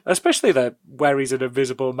really good, especially where he's an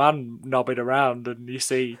invisible man knobbing around and you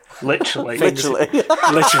see literally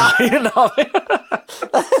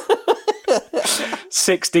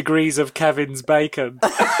 6 degrees of Kevin's bacon.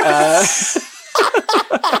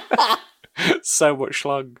 So much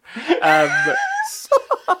schlong.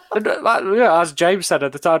 As James said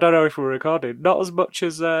at the time, I don't know if we were recording, not as much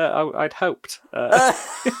as I'd hoped in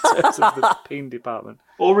terms of the peen department.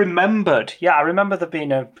 Or remembered. Yeah, I remember there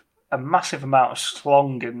being a massive amount of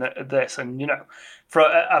slong in this, and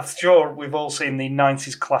I'm sure we've all seen the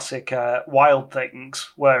 90s classic Wild Things,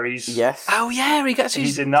 where he's... Yes. Oh yeah, he gets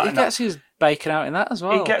his bacon out in that as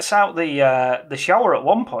well. He gets out the shower at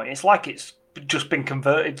one point. It's like it's just been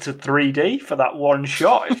converted to 3D for that one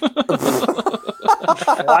shot.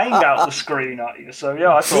 Flying out the screen at you. So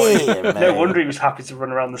yeah, I thought no wonder he was happy to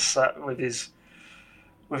run around the set with his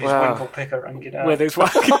winkle picker hanging out. With his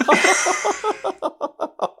winkle.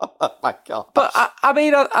 Oh my God. But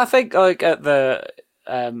I think like at the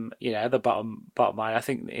the bottom line, I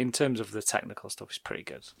think in terms of the technical stuff, it's pretty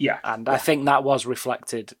good. Yeah, and I think that was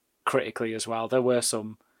reflected critically as well. There were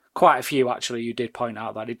quite a few actually you did point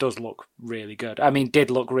out that it does look really good. I mean,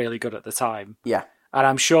 did look really good at the time. Yeah. And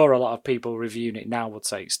I'm sure a lot of people reviewing it now would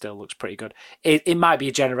say it still looks pretty good. It might be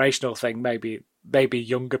a generational thing. Maybe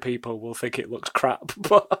younger people will think it looks crap.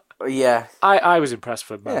 But yeah, I was impressed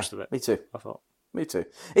for most of it. Me too. I thought. Me too.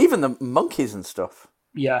 Even the monkeys and stuff.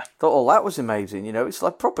 Yeah. Thought all that was amazing. It's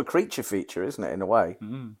like proper creature feature, isn't it, in a way?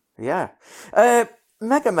 Mm. Yeah.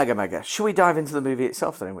 Mega. Should we dive into the movie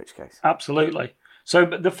itself then, in which case? Absolutely. So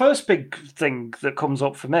the first big thing that comes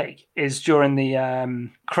up for me is during the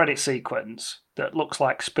credit sequence that looks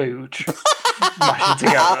like spooge mashing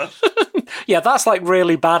together. Yeah, that's like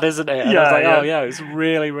really bad, isn't it? And Yeah, I was like, yeah. oh yeah, it's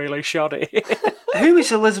really, really shoddy. Who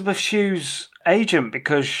is Elizabeth Shue's agent?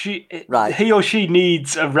 Because he or she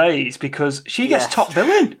needs a raise because she gets top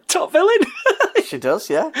billing. Top billing? She does,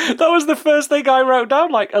 yeah. That was the first thing I wrote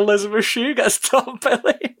down, like Elizabeth Shue gets top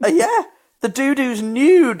billing. Yeah. The dude who's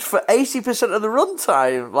nude for 80% of the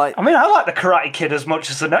runtime. Like, I mean, I like the Karate Kid as much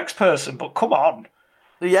as the next person, but come on.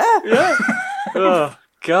 Yeah. Oh,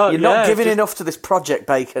 God. You're not giving enough to this project,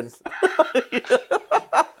 Bacon.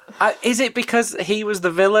 Is it because he was the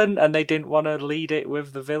villain and they didn't want to lead it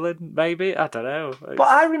with the villain, maybe? I don't know. But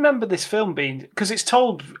I remember this film being... Because it's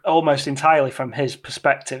told almost entirely from his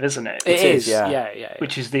perspective, isn't it? It is, yeah.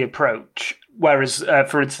 Which is the approach. Whereas,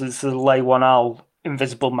 for instance, the Leigh Whannell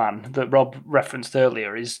Invisible Man that Rob referenced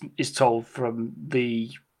earlier is told from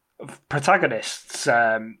the protagonist's...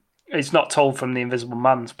 it's not told from the Invisible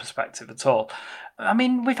Man's perspective at all. I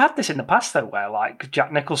mean, we've had this in the past, though, where, like,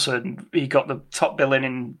 Jack Nicholson, he got the top billing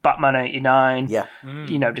in Batman 89,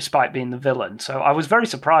 despite being the villain. So I was very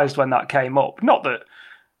surprised when that came up. Not that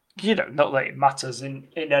it matters in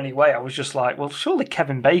any way. I was just like, well, surely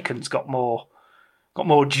Kevin Bacon's got more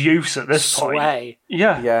juice at this point. Sway.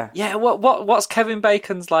 Yeah. What's Kevin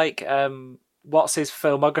Bacon's, like, what's his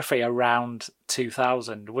filmography around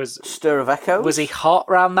 2000? Stir of Echoes? Was he hot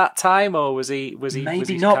around that time, or was he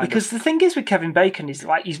maybe not? Because the thing is with Kevin Bacon is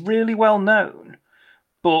like he's really well known,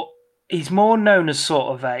 but he's more known as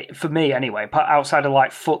sort of for me anyway, outside of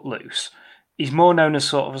like Footloose, he's more known as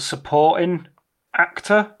sort of a supporting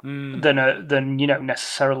actor than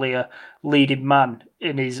necessarily a leading man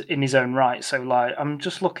in his own right. So like I'm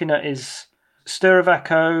just looking at his Stir of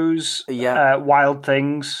Echoes, Wild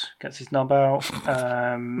Things, gets his knob out.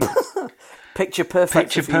 Picture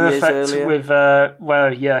Perfect with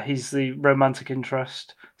where he's the romantic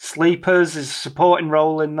interest. Sleepers is a supporting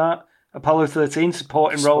role in that. Apollo 13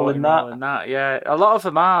 supporting role in that. Yeah, a lot of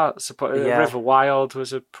them are supporting. River Wild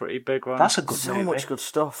was a pretty big one. That's a good movie. So much good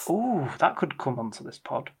stuff. Ooh, that could come onto this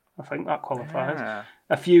pod. I think that qualifies. Yeah.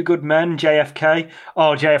 A Few Good Men, JFK.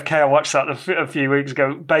 Oh, JFK, I watched that a few weeks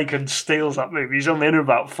ago. Bacon steals that movie. He's only in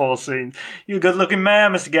about 4 scenes. You're a good-looking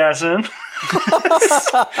man, Mr. Garrison.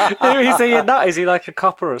 Who is he in that? Is he like a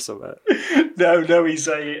copper or something? No, he's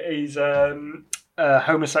a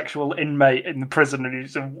homosexual inmate in the prison, and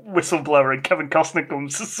he's a whistleblower, and Kevin Costner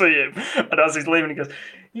comes to see him, and as he's leaving he goes,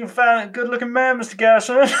 "You found a good-looking man, Mr.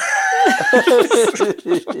 Garrison."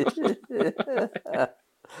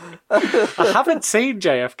 I haven't seen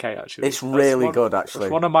JFK, actually. It's really good, actually.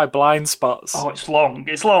 It's one of my blind spots. Oh, it's long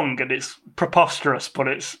and it's preposterous, but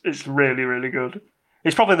it's really, really good.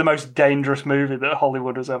 It's probably the most dangerous movie that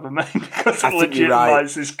Hollywood has ever made because it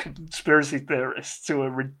legitimizes conspiracy theorists to a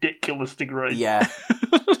ridiculous degree. Yeah.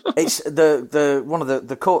 It's the one of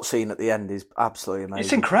the court scene at the end is absolutely amazing.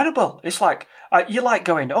 It's incredible. It's like you're like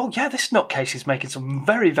going, "Oh yeah, this nutcase is making some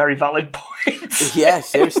very, very valid points." Yeah,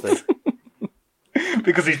 seriously.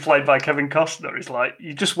 Because he's played by Kevin Costner. He's like,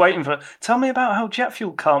 you're just waiting for... Tell me about how jet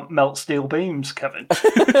fuel can't melt steel beams, Kevin.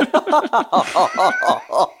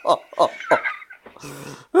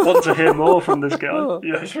 want to hear more from this guy.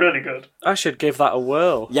 Yeah, it's really good. I should give that a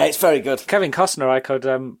whirl. Yeah, it's very good. Kevin Costner, I could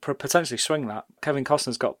potentially swing that. Kevin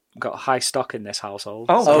Costner's got high stock in this household.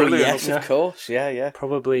 Oh yes, of course. Yeah.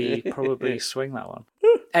 Probably swing that one.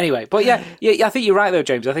 Anyway, but yeah, I think you're right though,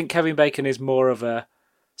 James. I think Kevin Bacon is more of a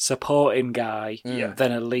supporting guy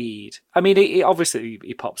than a lead. I mean, he obviously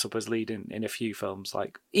pops up as lead in a few films.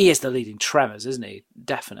 Like, he is the lead in Tremors, isn't he?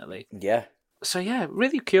 Definitely. Yeah. So yeah,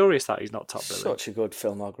 really curious that he's not top billing. Such a good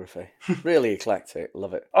filmography. Really eclectic.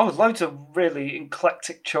 Love it. Oh, there's loads of really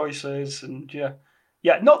eclectic choices, and yeah.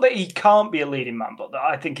 Not that he can't be a leading man, but that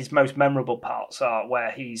I think his most memorable parts are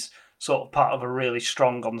where he's sort of part of a really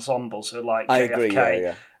strong ensemble. So like I JFK, agree.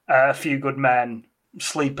 Yeah. A Few Good Men.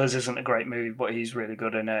 Sleepers isn't a great movie, but he's really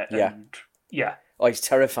good in it. Yeah. And yeah. Oh, he's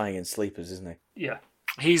terrifying in Sleepers, isn't he? Yeah.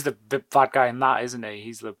 He's the bad guy in that, isn't he?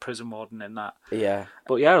 He's the prison warden in that. Yeah.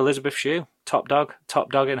 But yeah, Elizabeth Shue, top dog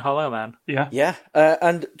in Hollow Man. Yeah. Yeah.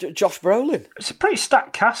 And Josh Brolin. It's a pretty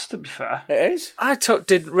stacked cast, to be fair. It is. I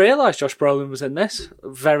didn't realise Josh Brolin was in this.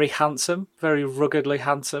 Very handsome, very ruggedly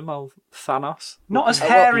handsome, old Thanos. Not as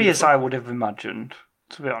hairy as I would have imagined,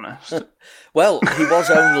 to be honest. Well, he was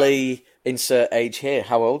only, insert age here.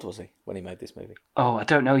 How old was he when he made this movie? Oh, I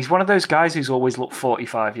don't know. He's one of those guys who's always looked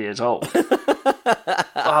 45 years old.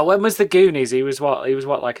 When was the Goonies? He was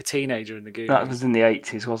what, like a teenager in the Goonies? That was in the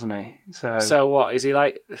 80s, wasn't he? So what, is he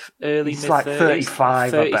like early He's mid-30s? like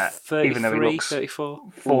 35, 30, I bet. 33, even though he looks 34?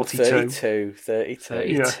 42.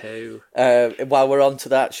 32. While we're on to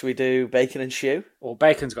that, should we do Bacon and Shue? Well,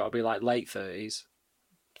 Bacon's got to be like late 30s.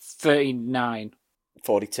 39.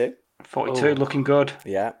 42. 42, looking good.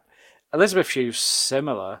 Yeah. Elizabeth Shue's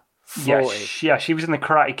similar. 40. Yeah, she was in The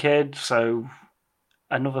Karate Kid, so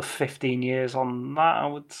another 15 years on that, I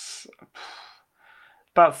would...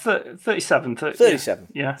 About 37. 37.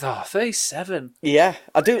 Yeah. Oh, 37. Yeah,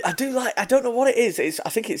 I do like, I don't know what it is. I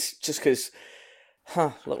think it's just because,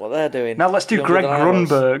 look what they're doing. Now let's do Greg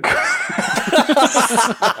Grunberg.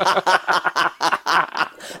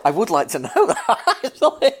 I would like to know that,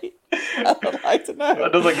 actually. I would like to know.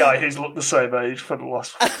 Another guy who's looked the same age for the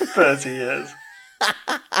last 30 years.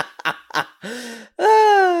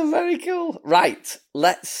 Very cool. Right,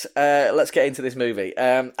 let's get into this movie.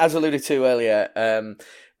 As alluded to earlier,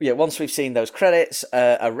 once we've seen those credits,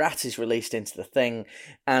 a rat is released into the thing,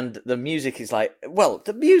 and the music is like,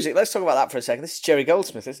 the music. Let's talk about that for a second. This is Jerry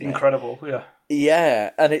Goldsmith, isn't it? Incredible, yeah.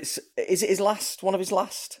 Yeah, and is it one of his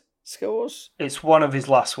last scores? It's one of his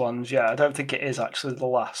last ones, yeah. I don't think it is actually the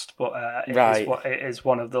last, but it is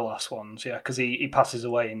one of the last ones, yeah, because he passes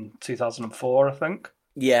away in 2004, I think.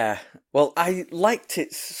 Yeah. Well, I liked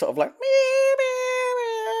it sort of like,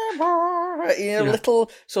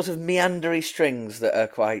 little sort of meandery strings that are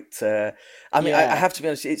quite... I have to be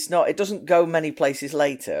honest, it doesn't go many places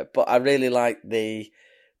later, but I really like the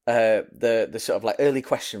sort of like early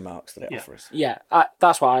question marks that it offers. Yeah,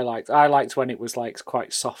 that's what I liked. I liked when it was like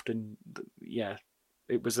quite soft and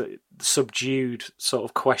it was a subdued sort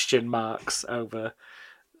of question marks over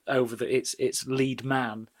its lead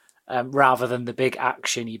man, rather than the big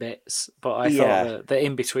actiony bits. But I thought the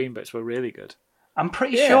in between bits were really good. I'm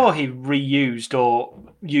pretty sure he reused or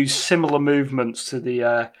used similar movements to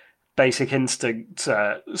the Basic Instinct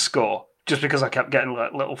score. Just because I kept getting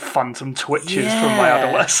like little phantom twitches from my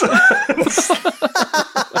adolescence.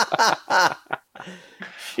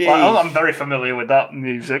 I'm very familiar with that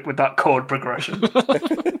music, with that chord progression.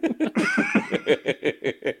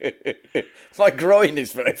 My groin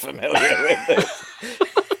is very familiar with this.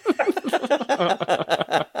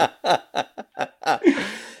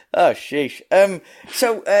 Oh, sheesh.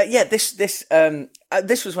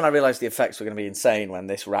 This was when I realised the effects were going to be insane when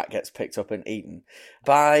this rat gets picked up and eaten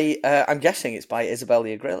by, I'm guessing it's by Isabel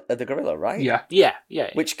the gorilla, right?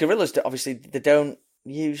 Yeah. Which gorillas, obviously, they don't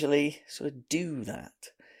usually sort of do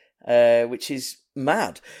that, which is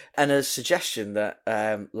mad. And a suggestion that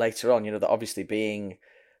later on, that obviously being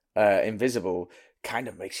invisible kind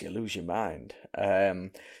of makes you lose your mind.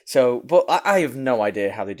 But I have no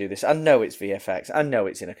idea how they do this. I know it's VFX. I know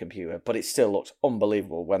it's in a computer, but it still looks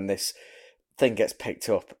unbelievable when this thing gets picked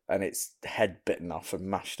up and its head bitten off and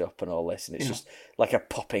mashed up and all this, and it's just like a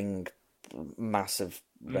popping mass of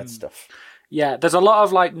red stuff. Yeah, there's a lot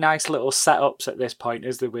of like nice little setups at this point,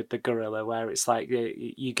 is there, with the gorilla, where it's like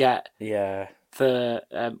you get the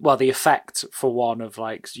effect for one of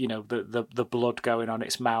like the blood going on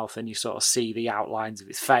its mouth, and you sort of see the outlines of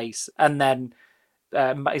its face, and then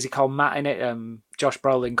is he called Matt in it? Josh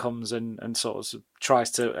Brolin comes and sort of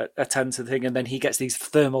tries to attend to the thing, and then he gets these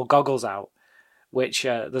thermal goggles out, which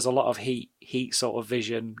there's a lot of heat sort of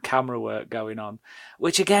vision camera work going on,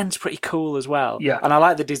 which again is pretty cool as well. Yeah. And I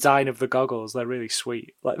like the design of the goggles; they're really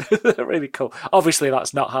sweet. Like they're really cool. Obviously,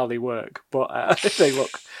 that's not how they work, but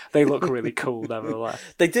they look really cool nevertheless.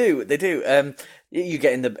 They do. You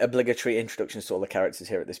get in the obligatory introductions to all the characters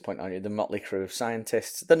here at this point, aren't you? The motley crew of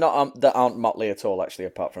scientists. They're not that aren't motley at all, actually,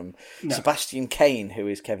 apart from Sebastian Cain, who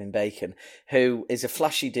is Kevin Bacon, who is a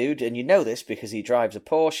flashy dude, and you know this because he drives a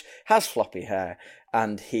Porsche, has floppy hair,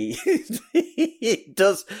 and he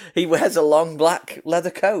he wears a long black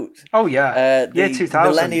leather coat. Oh yeah, the 2000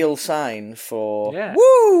 millennial sign for Yeah.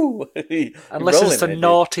 woo, And listens to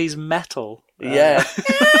noughties metal. Yeah.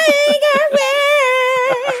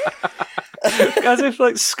 As if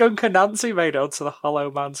like Skunk and Nancy made it onto the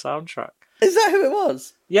Hollow Man soundtrack. Is that who it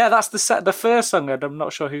was? Yeah, that's the first song, and I'm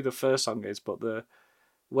not sure who the first song is, but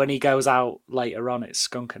when he goes out later on, it's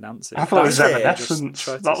Skunk and Nancy. I thought it was Evanescence.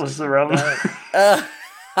 That was the wrong.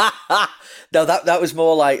 No, that was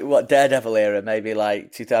more like what Daredevil era, maybe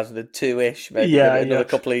like 2002-ish, maybe another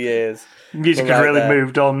couple of years. Music had really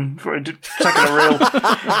moved on, taking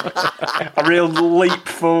a real leap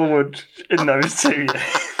forward in those 2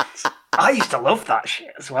 years. I used to love that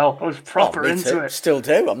shit as well. I was proper into it. Still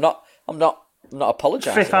do. I'm not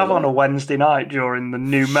apologising. Fifth Ave on a Wednesday night during the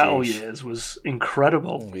new metal years was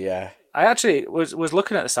incredible. Oh, yeah. I actually was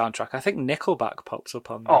looking at the soundtrack. I think Nickelback pops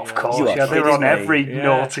up on. Of course, they were on every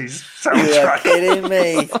noughties soundtrack. You're kidding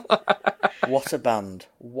me? What a band!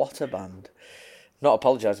 Not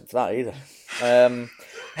apologising for that either.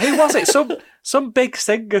 Who was it? Some big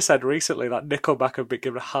singer said recently that Nickelback have been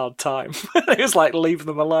given a hard time. It was like, leave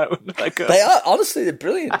them alone. They are, honestly, they're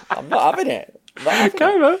brilliant. I'm not having it.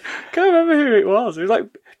 Can't remember who it was. It was like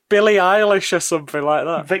Billie Eilish or something like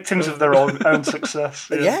that. Victims of their own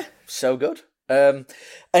success. Yeah, so good.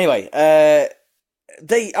 Anyway, they're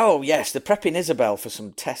prepping Isabel for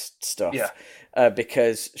some test stuff. Yeah.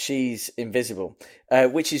 Because she's invisible,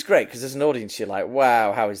 which is great because there's an audience. You're like,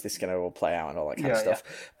 wow, how is this going to all play out and all that kind of stuff.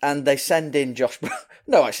 Yeah. And they send in Josh.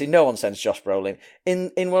 No, actually, no one sends Josh Brolin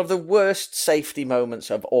in one of the worst safety moments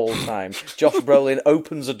of all time. Josh Brolin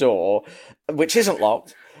opens a door which isn't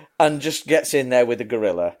locked and just gets in there with a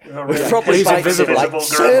gorilla. Oh, really? Probably bites it like,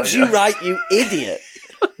 serves you right, you idiot.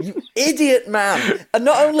 You idiot man! And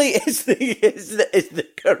not only is the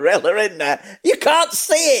gorilla in there, you can't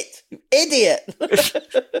see it, you idiot.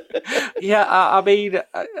 Yeah, I mean,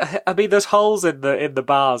 there's holes in the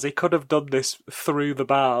bars. He could have done this through the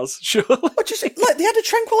bars, sure. Just like they had a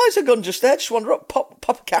tranquilizer gun just there. Just wander up, pop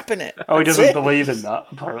a cap in it. Oh, he doesn't believe in that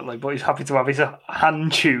apparently, but he's happy to have his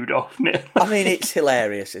hand chewed off. I mean, it's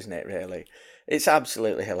hilarious, isn't it? Really, it's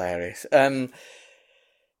absolutely hilarious.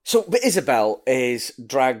 But Isabel is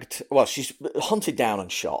dragged. Well, she's hunted down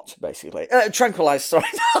and shot, basically. Tranquilized. Sorry,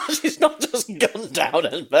 no, she's not just gunned down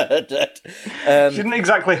and murdered. She didn't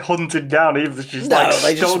exactly hunted down either. She's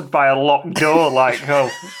stood by a locked door, like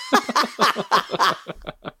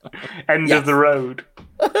end of the road.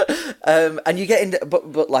 And you get into,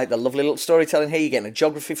 but like the lovely little storytelling here, you get into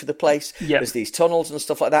geography for the place. Yep. There's these tunnels and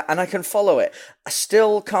stuff like that, and I can follow it. I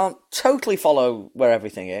still can't totally follow where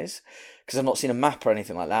everything is, because I've not seen a map or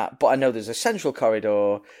anything like that, but I know there's a central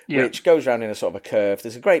corridor which goes around in a sort of a curve.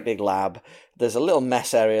 There's a great big lab. There's a little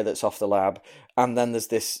mess area that's off the lab, and then there's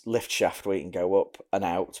this lift shaft where you can go up and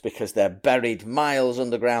out because they're buried miles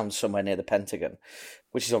underground somewhere near the Pentagon,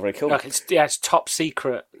 which is all very cool. Like it's top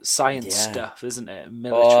secret science stuff, isn't it?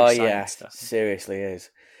 Military science stuff. Seriously is.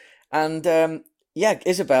 And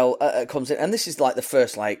Isabel comes in, and this is like the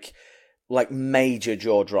first like major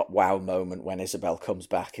jaw drop wow moment when Isabel comes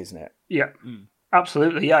back, isn't it? Yeah,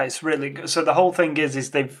 absolutely. Yeah, it's really good. So the whole thing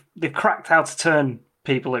is they've cracked how to turn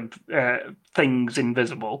people in things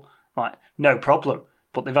invisible. Like no problem,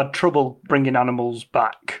 but they've had trouble bringing animals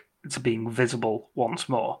back to being visible once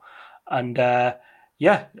more. And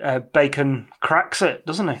Bacon cracks it,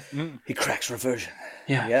 doesn't he? He cracks reversion.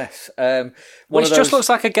 Yeah. Yes. Which just looks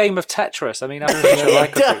like a game of Tetris. I mean, I'm pretty sure I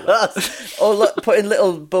could do that. Oh, look, put in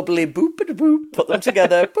little bubbly boopity boop, put them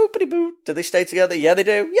together, boopity boop. Do they stay together? Yeah, they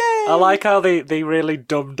do. Yay! I like how they really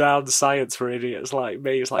dumb down science for idiots like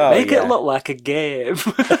me. It's like, make it look like a game.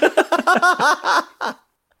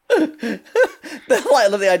 I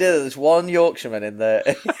love the idea that there's one Yorkshireman in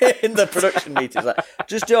the production meetings. Like,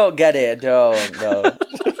 just don't get it, don't. No.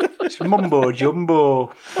 It's mumbo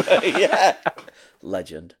jumbo. Yeah.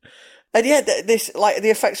 Legend. And yeah, this like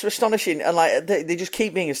the effects are astonishing, and like they just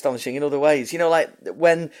keep being astonishing in other ways. You know, like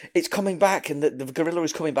when it's coming back, and the gorilla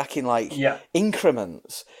is coming back in like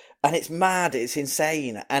increments, and it's mad, it's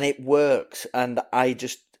insane, and it works. And I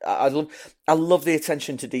love the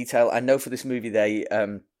attention to detail. I know for this movie they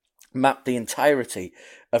mapped the entirety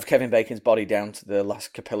of Kevin Bacon's body down to the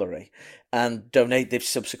last capillary and they've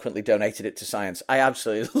subsequently donated it to science. I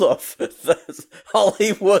absolutely love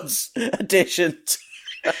Hollywood's addition to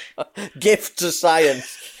gift to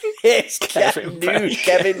science. It's Kevin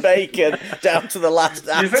Bacon down to the last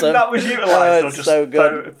atom. Do you think that was utilised or just so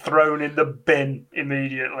good. thrown in the bin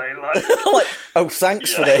immediately?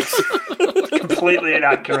 Thanks for this. Completely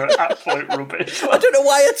inaccurate, absolute rubbish. I don't know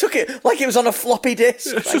why I took it like it was on a floppy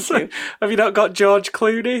disk. Have you not got George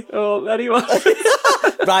Clooney or anyone?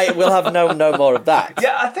 Right, we'll have no more of that.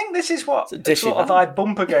 Yeah, I think this is what sort of I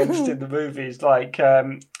bump against in the movies.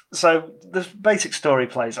 So the basic story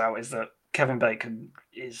plays out is that Kevin Bacon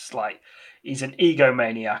is he's an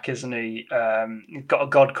egomaniac, isn't he? He's got a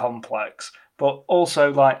god complex, but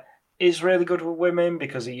also is really good with women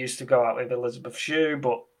because he used to go out with Elizabeth Shue,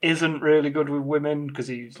 but isn't really good with women because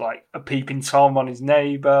he's a peeping Tom on his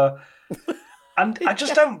neighbour. And I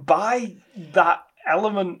just don't buy that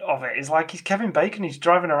element of it. It's he's Kevin Bacon, he's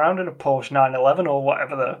driving around in a Porsche 911 or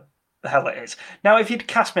whatever the hell it is. Now, if you'd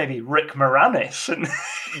cast maybe Rick Moranis and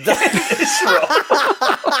this role,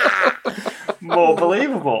 more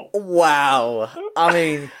believable. Wow. I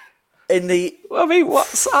mean,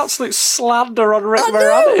 what's absolute slander on Rick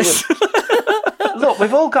Moranis? Look,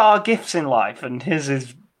 we've all got our gifts in life, and his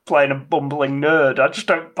is playing a bumbling nerd. I just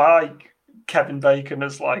don't buy Kevin Bacon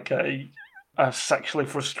as a sexually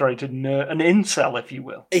frustrated nerd, an incel, if you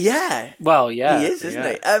will. Yeah. Well, yeah. He is, isn't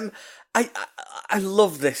he? I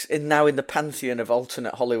love this in the pantheon of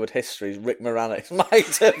alternate Hollywood histories. Rick Moranis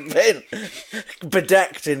might have been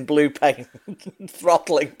bedecked in blue paint,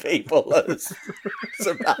 throttling people as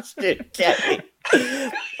Sebastian Kelly.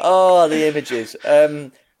 Oh, the images.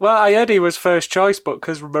 Well, I heard he was first choice, but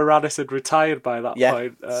because Moranis had retired by that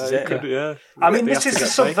point. I mean, this is the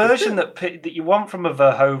subversion that you want from a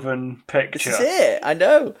Verhoeven picture. This is it, I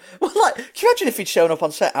know. Well, can you imagine if he'd shown up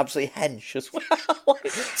on set absolutely hench as well?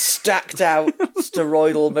 Stacked out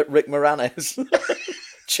steroidal Rick Moranis,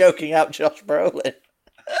 choking out Josh Brolin.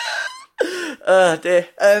 Oh, dear.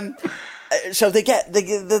 So they get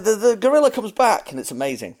the gorilla comes back and it's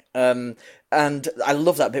amazing. And I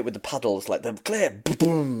love that bit with the paddles, the clear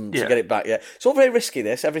boom to get it back. Yeah, it's all very risky.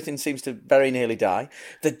 Everything seems to very nearly die.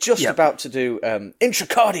 They're just about to do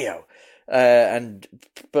intracardio, and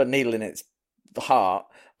put a needle in its heart,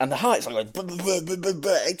 and the heart's I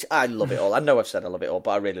love it all. I know I've said I love it all,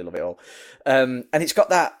 but I really love it all. And it's got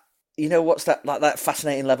that, what's that that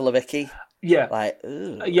fascinating level of icky. Yeah.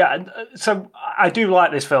 So I do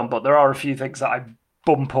like this film, but there are a few things that I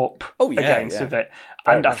bump up against with it.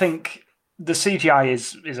 And I think the CGI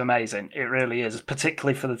is amazing. It really is,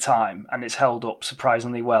 particularly for the time, and it's held up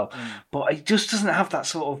surprisingly well. But it just doesn't have that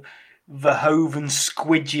sort of Verhoeven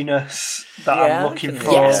squidginess that I'm looking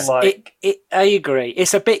for. Yes, I agree.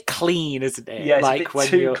 It's a bit clean, isn't it? Yeah, it's a bit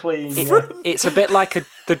too clean. It's a bit like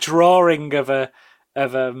the drawing of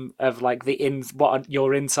what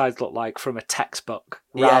your insides look like from a textbook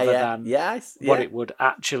rather than what it would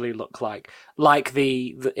actually look like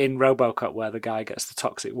the in RoboCop where the guy gets the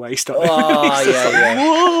toxic waste on him.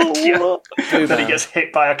 Then he gets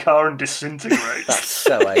hit by a car and disintegrates. That's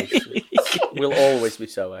so ace. We'll always be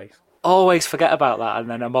so ace. Always forget about that, and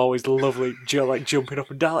then I'm always lovely jumping up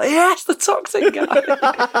and down yes, the toxic guy.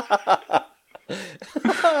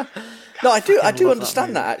 No, I do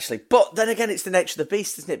understand that actually, but then again, it's the nature of the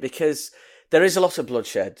beast, isn't it? Because there is a lot of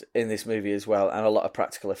bloodshed in this movie as well, and a lot of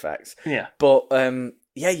practical effects. Yeah, but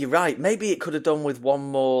you're right. Maybe it could have done with one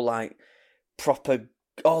more proper.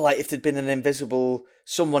 If there'd been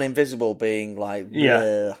someone invisible being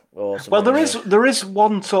or something. Well, there is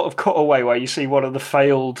one sort of cutaway where you see one of the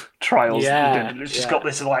failed trials that we did, and it's just got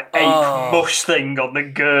this ape mush thing on the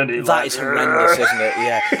gurney. That is horrendous, isn't it?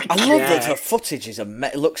 Yeah, I love that the footage is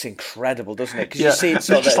it looks incredible, doesn't it? Because you see it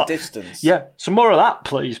sort of at a distance. Yeah, some more of that,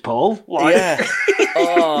 please, Paul. Yeah.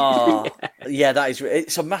 Yeah, that is.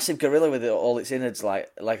 It's a massive gorilla with all its innards like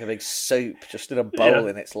a big soup just in a bowl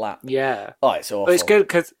in its lap. Yeah. Oh, it's awful. But it's good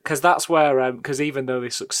because that's where because even though they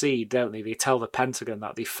succeed, don't they? They tell the Pentagon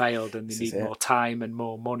that they failed and they need more time and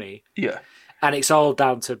more money. Yeah. And it's all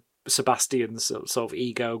down to Sebastian's sort of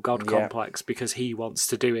ego god complex because he wants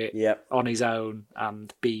to do it on his own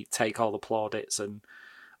and take all the plaudits and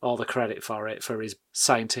all the credit for it, for his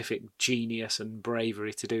scientific genius and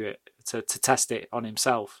bravery to do it, to test it on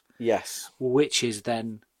himself. Yes. Which is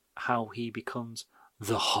then how he becomes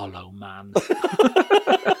the Hollow Man.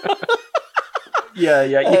 Yeah.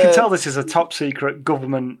 You can tell this is a top secret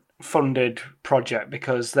government funded project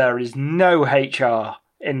because there is no HR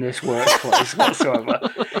in this workplace whatsoever.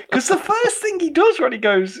 Because the first thing he does when he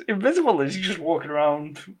goes invisible is he's just walking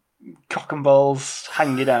around cock and balls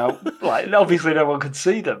hanging out. Like, obviously no one could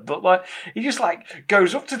see them, but like he just like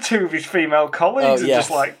goes up to two of his female colleagues and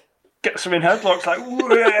just like gets them in headlocks, like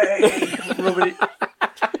rubbing it.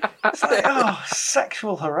 It's like,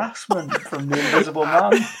 sexual harassment from the Invisible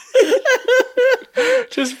Man.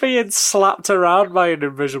 Just being slapped around by an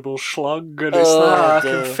invisible schlong, and it's I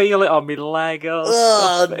can feel it on my leg.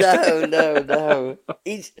 No.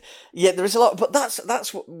 There is a lot, but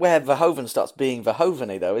that's where Verhoeven starts being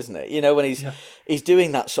Verhoeven-y, though, isn't it? You know, when he's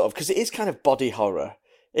doing that sort of, because it is kind of body horror,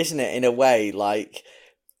 isn't it? In a way, like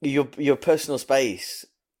your personal space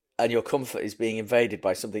and your comfort is being invaded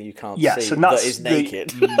by something you can't see and that's that is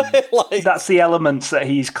naked. That's the elements that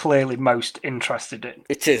he's clearly most interested in.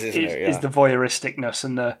 It is, isn't it? Yeah. Is the voyeuristicness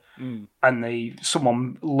and the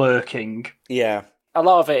someone lurking. Yeah. A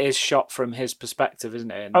lot of it is shot from his perspective,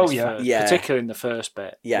 isn't it? Particularly in the first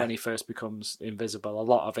bit, when he first becomes invisible. A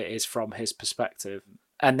lot of it is from his perspective.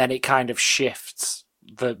 And then it kind of shifts.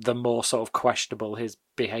 The more sort of questionable his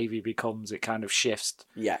behaviour becomes, it kind of shifts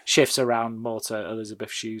around more to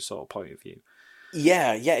Elizabeth Shue's sort of point of view.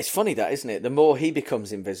 Yeah, it's funny that, isn't it? The more he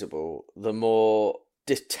becomes invisible, the more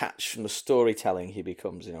detached from the storytelling he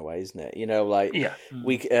becomes in a way, isn't it? You know, like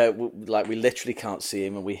we literally can't see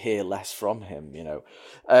him and we hear less from him. You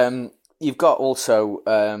know, you've got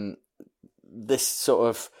also this sort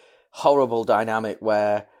of horrible dynamic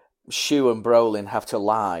where Shue and Brolin have to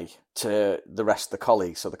lie to the rest of the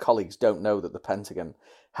colleagues, so the colleagues don't know that the Pentagon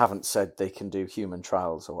haven't said they can do human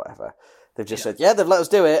trials or whatever. They've just said, they've let us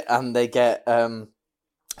do it, and they get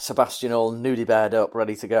Sebastian all nudie-bared up,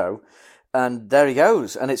 ready to go, and there he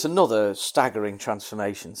goes. And it's another staggering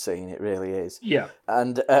transformation scene, it really is. Yeah.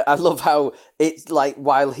 And I love how it's like,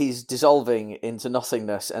 while he's dissolving into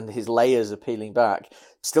nothingness and his layers are peeling back,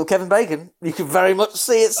 still Kevin Bacon. You can very much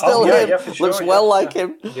see it's still him. Yeah, for sure, looks well like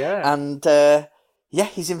him. Yeah. And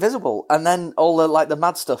he's invisible. And then all the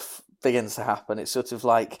mad stuff begins to happen. It's sort of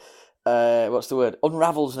like what's the word?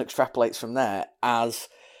 Unravels and extrapolates from there as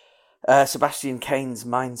Sebastian Kane's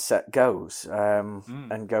mindset goes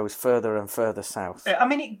and goes further and further south. I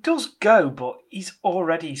mean, it does go, but he's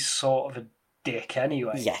already sort of a dick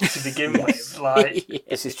anyway to begin with. Like,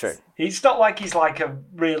 this is true. It's not like he's like a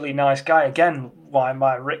really nice guy. Again, why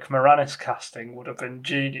my Rick Moranis casting would have been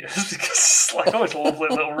genius, because it's like, it's lovely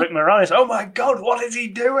little Rick Moranis. Oh my God, what is he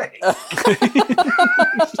doing?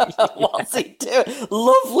 What's he doing?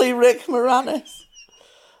 Lovely Rick Moranis.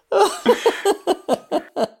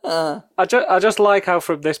 I just like how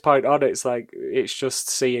from this point on it's just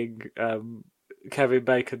seeing Kevin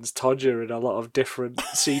Bacon's Todger in a lot of different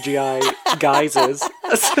CGI guises.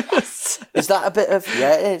 Is that a bit of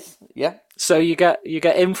it is, yeah. So you get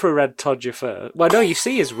infrared Todger first. Well, no, you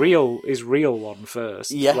see his real one first.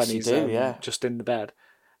 Yes, when he's you do, just in the bed,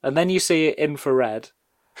 and then you see it infrared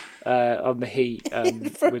on the heat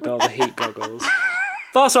with all the heat goggles.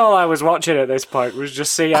 That's all I was watching at this point, was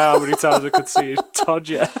just see how many times I could see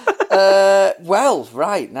Todger. Well,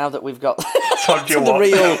 right, now that we've got Todger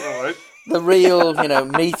the real,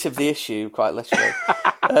 meat of the issue, quite literally.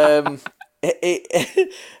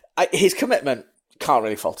 His commitment, can't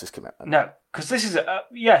really fault his commitment. No, because this is,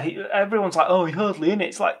 everyone's like, oh, he's hardly in it.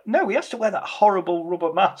 It's like, no, he has to wear that horrible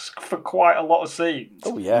rubber mask for quite a lot of scenes.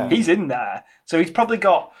 Oh, yeah. He's in there. So he's probably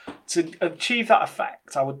got, to achieve that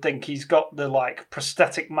effect, I would think he's got the,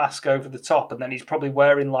 prosthetic mask over the top, and then he's probably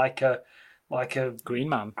wearing, like a Green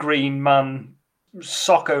Man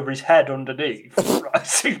sock over his head underneath. Right?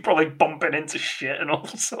 So he's probably bumping into shit and all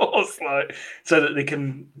sorts, so that they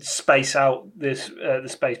can space out this the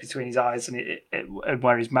space between his eyes and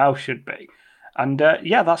where his mouth should be. And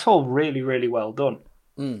that's all really, really well done.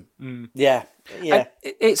 Yeah. And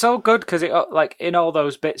it's all good because in all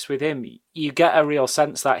those bits with him, you get a real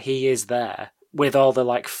sense that he is there with all the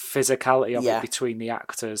physicality of it between the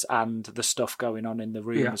actors and the stuff going on in the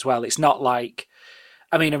room as well. It's not like,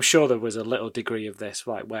 I mean, I'm sure there was a little degree of this,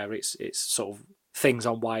 where it's sort of things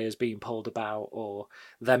on wires being pulled about or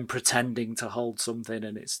them pretending to hold something,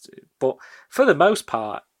 but for the most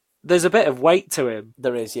part, there's a bit of weight to him.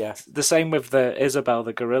 There is, yeah. The same with the Isabel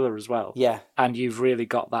the gorilla as well. Yeah. And you've really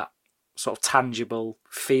got that sort of tangible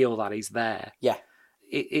feel that he's there. Yeah.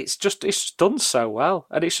 It's done so well,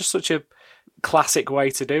 and it's just such a classic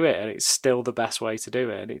way to do it, and it's still the best way to do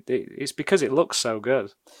it, and it's because it looks so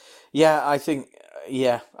good. Yeah, I think.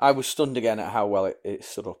 Yeah, I was stunned again at how well it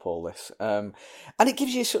stood up all this, and it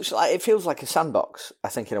gives you such it feels like a sandbox. I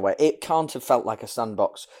think in a way it can't have felt like a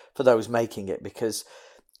sandbox for those making it, because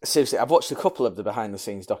seriously, I've watched a couple of the behind the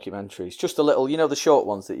scenes documentaries, just a little, the short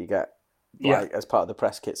ones that you get like as part of the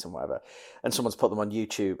press kits and whatever, and someone's put them on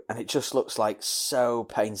YouTube, and it just looks like so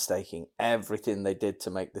painstaking, everything they did to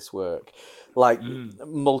make this work. Like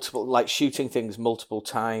multiple, like shooting things multiple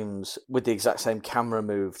times with the exact same camera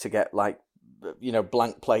move to get like, you know,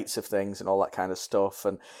 blank plates of things and all that kind of stuff.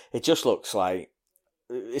 And it just looks like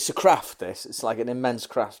it's a craft. It's like an immense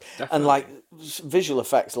craft. Definitely. And like visual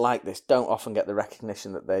effects like this don't often get the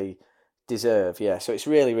recognition that they deserve. Yeah. So it's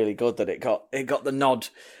really, really good that it got the nod,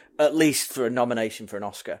 at least for a nomination for an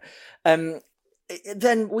Oscar.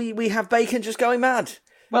 Then we have Bacon just going mad.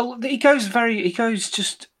 Well, he goes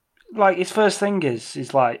just like his first thing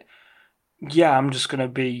is like, yeah, I'm just going to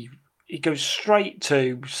be. He goes straight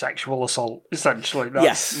to sexual assault, essentially.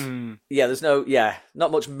 Yes. Yeah, there's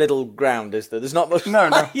not much middle ground, is there? There's not much.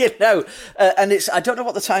 No. You know, and I don't know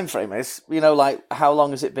what the time frame is. You know, like how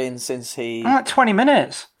long has it been since he? Like 20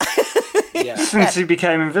 minutes. Since he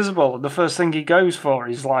became invisible, the first thing he goes for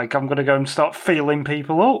is like, I'm going to go and start feeling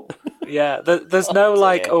people up. Yeah, there's no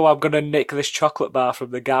like, I'm going to nick this chocolate bar from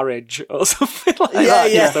the garage or something like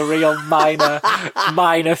that. Yeah, it's the real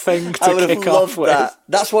minor thing to kick off with. That.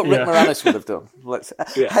 That's what Rick Moranis would have done.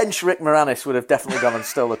 Hench Rick Moranis would have definitely gone and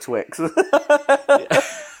stole a Twix.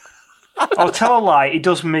 I'll tell a lie, he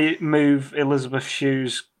does move Elizabeth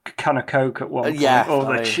Shue's can of Coke at one point.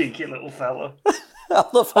 The cheeky little fella. I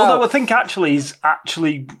love how... Although I think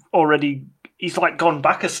he's like gone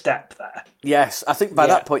back a step there. Yes, I think by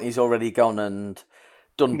that point he's already gone and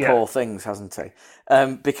done poor things, hasn't he?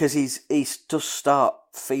 Because he does start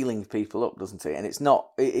feeling people up, doesn't he? And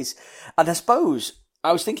and I suppose,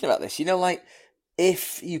 I was thinking about this, you know, like,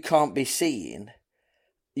 if you can't be seen,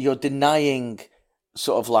 you're denying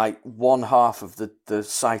sort of like one half of the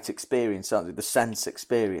sight experience, aren't you? The sense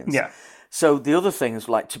experience. Yeah. So the other thing is,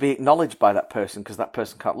 like, to be acknowledged by that person, because that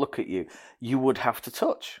person can't look at you, you would have to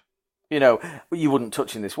touch. You know, you wouldn't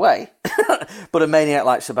touch in this way, but a maniac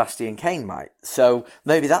like Sebastian Cain might. So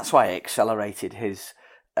maybe that's why it accelerated his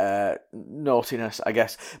naughtiness, I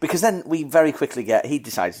guess. Because then we very quickly he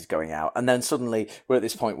decides he's going out, and then suddenly we're at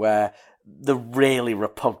this point where the really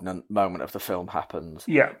repugnant moment of the film happens.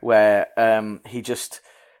 Yeah. Where he just...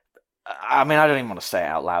 I mean, I don't even want to say it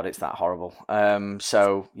out loud. It's that horrible.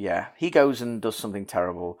 So, yeah, he goes and does something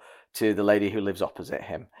terrible to the lady who lives opposite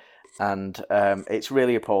him. And it's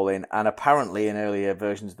really appalling. And apparently in earlier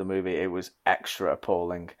versions of the movie, it was extra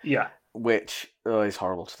appalling. Yeah. Which is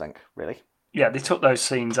horrible to think, really. Yeah, they took those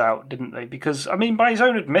scenes out, didn't they? Because, I mean, by his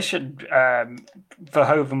own admission,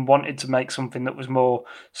 Verhoeven wanted to make something that was more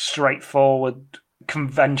straightforward,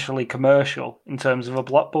 conventionally commercial in terms of a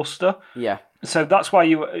blockbuster. Yeah. So that's why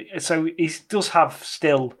he does have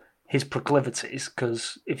still his proclivities,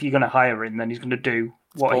 because if you're going to hire him, then he's going to do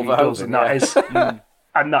what he does, and that is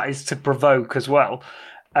and that is to provoke as well.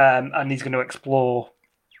 And he's going to explore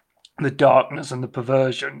the darkness and the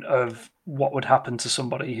perversion of what would happen to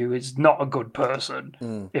somebody who is not a good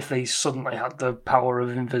person if they suddenly had the power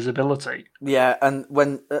of invisibility. Yeah, and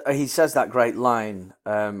when he says that great line,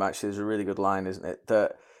 actually, there's a really good line, isn't it?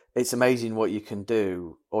 That it's amazing what you can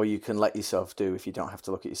do, or you can let yourself do, if you don't have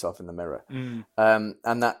to look at yourself in the mirror. And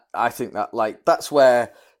that, I think that, like, that's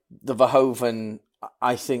where the Verhoeven,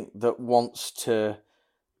 I think, that wants to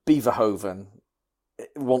be Verhoeven,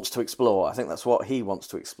 wants to explore. I think that's what he wants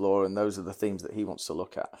to explore, and those are the themes that he wants to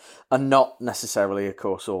look at, and not necessarily, of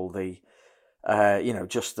course, all the,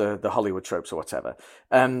 just the Hollywood tropes or whatever.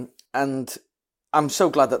 And I'm so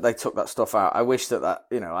glad that they took that stuff out. I wish that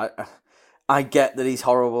I get that he's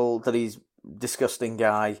horrible, that he's disgusting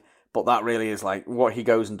guy, but that really is like what he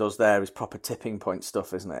goes and does there is proper tipping point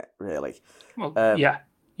stuff, isn't it? Really? Well, yeah,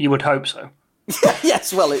 you would hope so.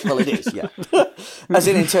 Yes, well, it is, yeah. As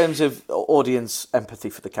in terms of audience empathy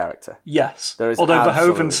for the character. Yes. There is Although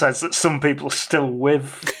Verhoeven says that some people are still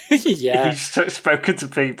with... Yeah. He's spoken to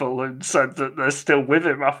people and said that they're still with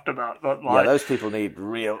him after that. But like, those people need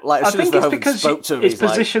real... Like, as I think it's because it's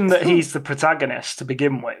positioned that he's the protagonist to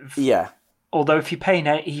begin with. Yeah. Although if you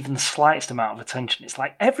pay even the slightest amount of attention, it's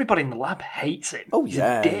like everybody in the lab hates him. Oh,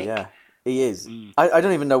 yeah, a dick. Yeah. He is. I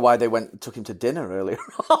don't even know why they took him to dinner earlier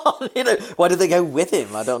on. Why did they go with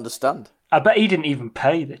him? I don't understand. I bet he didn't even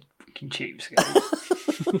pay the fucking cheapskate.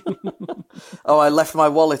 Oh, I left my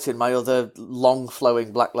wallet in my other long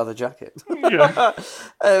flowing black leather jacket. Yeah.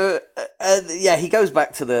 He goes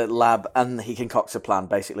back to the lab and he concocts a plan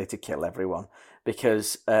basically to kill everyone,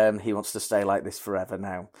 because he wants to stay like this forever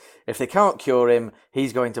now. If they can't cure him,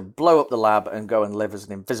 he's going to blow up the lab and go and live as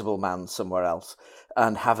an invisible man somewhere else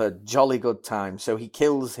and have a jolly good time. So he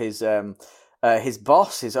kills his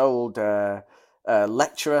boss, his old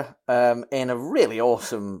lecturer, in a really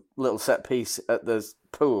awesome little set piece at the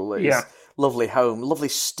pool. lovely home, lovely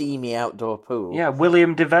steamy outdoor pool. Yeah,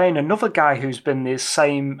 William Devane, another guy who's been the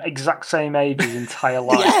exact same age his entire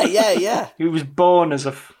life. Yeah. He was born as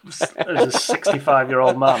a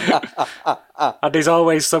 65-year-old man. And he's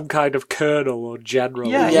always some kind of colonel or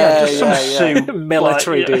general. Just some suit.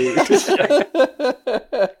 Military dude.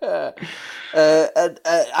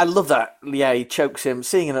 I love that. Yeah, he chokes him,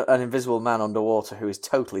 seeing an invisible man underwater who is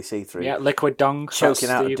totally see-through. Yeah, Liquid Dong. Choking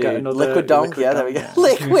out a dude. Liquid Dong, there we go. Yeah.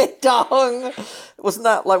 Liquid Dong! Wasn't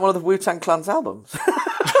that like one of the Wu-Tang Clan's albums?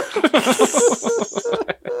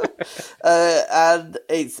 And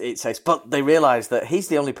it's ace. But they realise that he's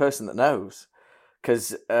the only person that knows.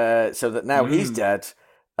 Because, so that now he's dead,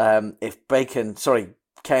 if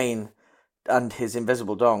Kane and his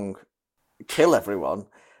invisible dong kill everyone,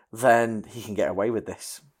 then he can get away with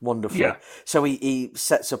this wonderfully. Yeah. So he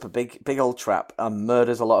sets up a big old trap and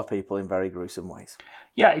murders a lot of people in very gruesome ways.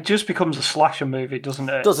 Yeah, it just becomes a slasher movie, doesn't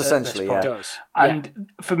it? It does essentially, yeah. It does.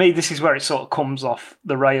 And for me, this is where it sort of comes off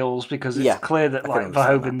the rails, because it's clear that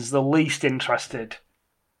Verhoeven's the least interested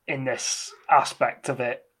in this aspect of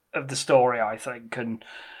it, of the story, I think. And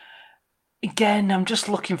again, I'm just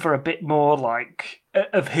looking for a bit more like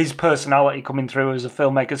of his personality coming through as a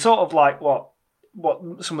filmmaker, sort of like what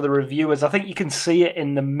some of the reviewers, I think you can see it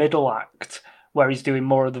in the middle act where he's doing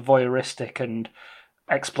more of the voyeuristic and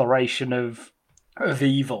exploration of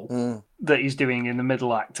evil that he's doing in the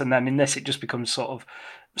middle act, and then in this it just becomes sort of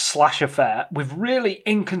slasher fare with really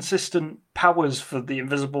inconsistent powers for the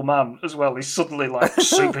Invisible Man as well. He's suddenly like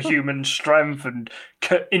superhuman strength and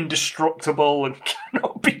indestructible and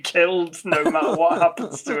cannot be killed no matter what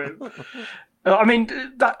happens to him. I mean,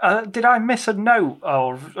 did I miss a note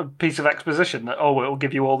or a piece of exposition that, it'll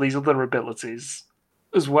give you all these other abilities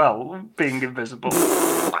as well, being invisible?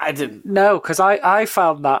 I didn't. No, because I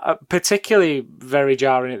found that particularly very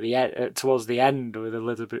jarring at the end, towards the end, with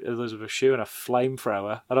Elizabeth Shue and a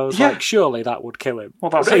flamethrower, and I was like, surely that would kill him.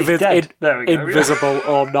 Well, that's dead. There we go. Invisible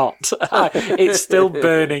or not, it's still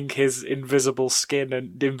burning his invisible skin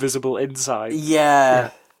and invisible inside.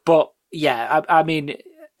 Yeah. But yeah, I mean,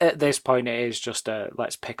 at this point, it is just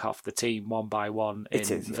let's pick off the team one by one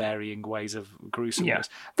in varying ways of gruesomeness.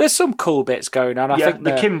 Yeah. There's some cool bits going on. I think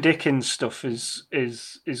the Kim Dickens stuff is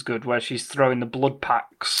good, where she's throwing the blood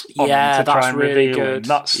packs on to try and really reveal good.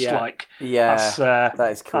 That's that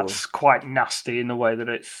is cool. That's quite nasty in the way that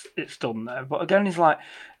it's done there. But again, he's like,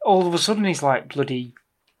 all of a sudden, he's like the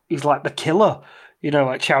killer. You know,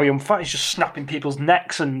 like Chow Yun-fat is just snapping people's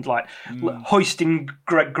necks and like hoisting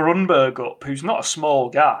Greg Grunberg up, who's not a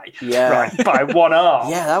small guy, right, by one arm.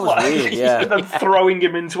 Yeah, that was weird. Yeah, and then throwing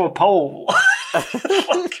him into a pole.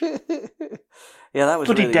 Yeah, that was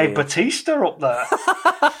bloody really Dave weird. Bautista up there.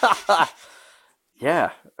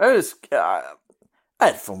 Yeah, it was. I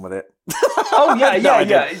had fun with it. Oh yeah.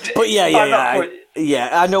 But yeah.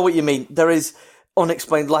 I know what you mean. There is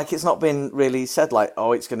unexplained, like it's not been really said, like,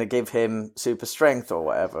 it's going to give him super strength or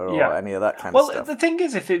whatever, or any of that kind of stuff. Well, the thing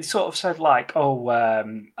is, if it sort of said like,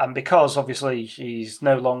 and because obviously he's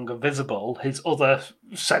no longer visible, his other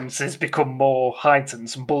senses become more heightened,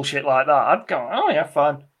 some bullshit like that, I'd go, oh yeah,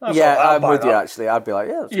 fine. I'm with you actually. I'd be like,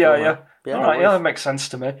 yeah, that's cool, all right, that makes sense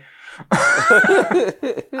to me.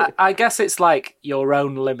 I guess it's like your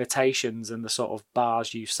own limitations and the sort of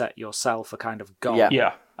bars you set yourself are kind of gone.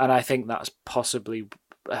 Yeah. And I think that's possibly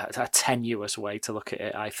a tenuous way to look at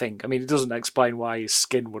it, I think. I mean, it doesn't explain why his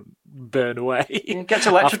skin wouldn't burn away. It gets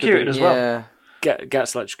electrocuted as well.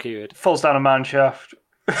 Gets electrocuted. Falls down a man shaft.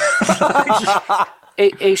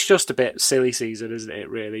 It's just a bit silly season, isn't it,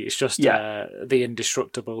 really? It's just the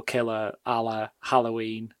indestructible killer a la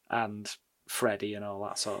Halloween and Freddy and all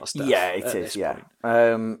that sort of stuff. Yeah, it is, yeah.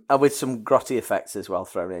 And with some grotty effects as well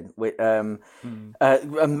thrown in. With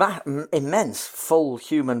immense full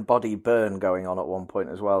human body burn going on at one point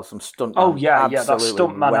as well. Some stuntman. Oh, yeah, that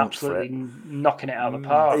stuntman absolutely knocking it out of the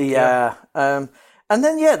park. Yeah. And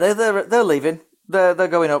then, they're leaving. They're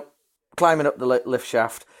going up, climbing up the lift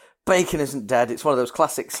shaft. Bacon isn't dead. It's one of those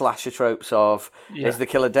classic slasher tropes of, is the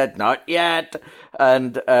killer dead? Not yet.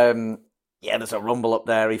 And... there's a rumble up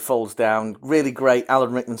there. He falls down. Really great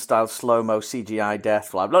Alan Rickman style slow-mo CGI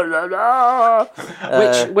death. Blah, blah, blah, blah.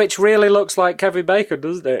 Which really looks like Kevin Bacon,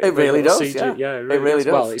 doesn't it? It really does. CG. Yeah, it really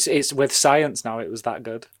does. Well, it's with science now. It was that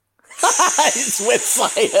good. It's with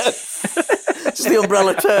science. It's the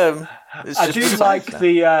umbrella term. I do like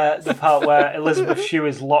the part where Elizabeth Shue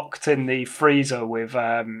is locked in the freezer with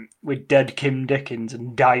dead Kim Dickens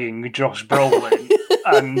and dying Josh Brolin,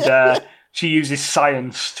 and. She uses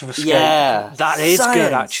science to escape. Yeah, that is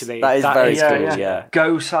good, actually. That is very cool, yeah.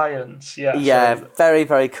 Go science, yeah. Yeah, very,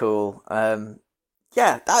 very cool.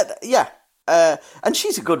 and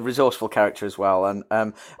she's a good, resourceful character as well.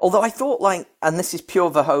 And although I thought, like, and this is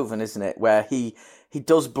pure Verhoeven, isn't it, where he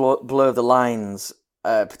does blur the lines,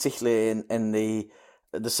 particularly in the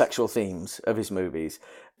sexual themes of his movies.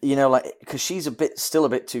 You know, like, because she's still a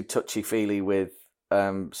bit too touchy-feely with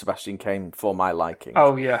Sebastian Cain for my liking.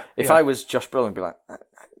 Oh yeah. If I was Josh Brolin, I'd be like,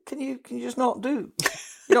 can you just not do?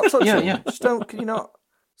 You're not touching. Just don't. Can you not?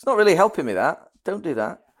 It's not really helping me. That. Don't do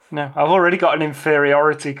that. No, I've already got an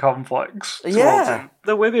inferiority complex. Yeah.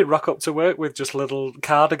 The women rock up to work with just little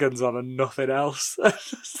cardigans on and nothing else.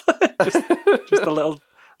 just a little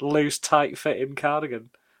loose, tight-fitting cardigan.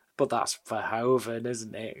 But that's Verhoeven,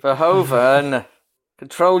 isn't it? Verhoeven.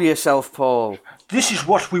 Control yourself, Paul. This is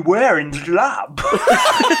what we wear in the lab.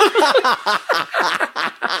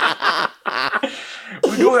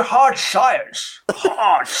 We're doing hard science.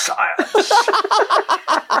 Hard science.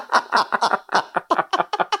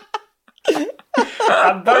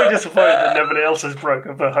 I'm very disappointed that nobody else has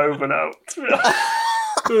broken Verhoeven out.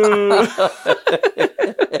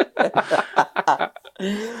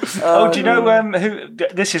 Do you know who?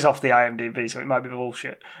 This is off the IMDb, so it might be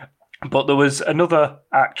bullshit. But there was another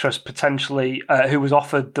actress potentially who was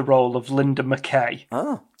offered the role of Linda McKay.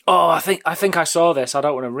 Oh, I think I saw this. I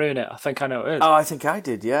don't want to ruin it. I think I know it is. Oh, I think I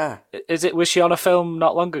did. Yeah. Was she on a film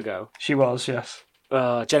not long ago? She was, yes.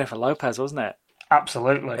 Jennifer Lopez, wasn't it?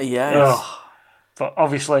 Absolutely. Yeah. But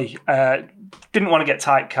obviously, didn't want to get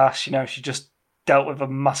typecast. You know, she just dealt with a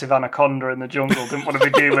massive anaconda in the jungle. Didn't want to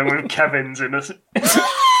be dealing with Kevin's in a...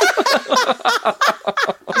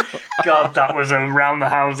 God, that was a round the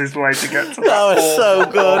houses way to get to that. That was so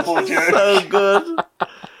good. So good.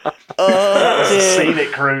 Oh, it's a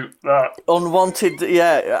scenic route, that. Unwanted,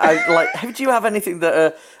 yeah. Do you have anything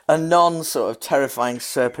that are non sort of terrifying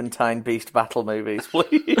serpentine beast battle movies,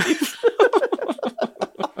 please?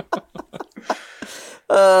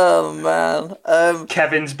 Oh man.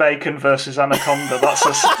 Kevin's Bacon versus Anaconda. That's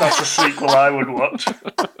a sequel I would watch.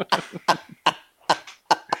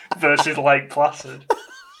 Versus Lake Placid.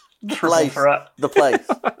 Triple threat. The place.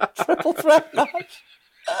 Triple threat match.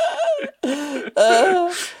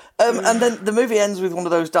 And then the movie ends with one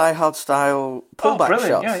of those Die Hard style pullback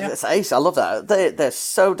shots. Yeah. It's ace. I love that. They're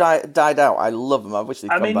so died out. I love them. I wish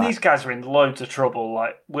they'd come back. These guys are in loads of trouble.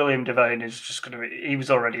 Like, William Devane is just going to be... He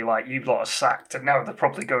was already like, you lot are sacked, and now they're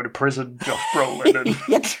probably going to prison, Josh Brolin.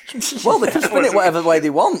 And... Well, they can spin it whatever way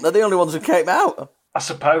they want. They're the only ones who came out. I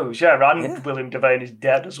suppose, yeah. And William Devane is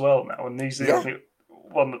dead as well now, and he's the only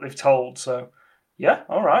one that they've told, so... Yeah,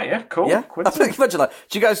 all right, yeah, cool. Yeah, imagine that.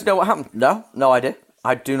 Do you guys know what happened? No idea.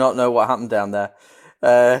 I do not know what happened down there,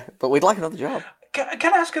 but we'd like another job.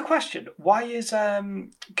 Can I ask a question? Why is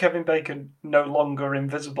Kevin Bacon no longer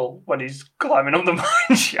invisible when he's climbing up the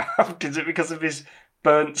mine shaft? Is it because of his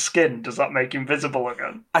burnt skin? Does that make him visible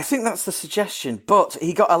again? I think that's the suggestion, but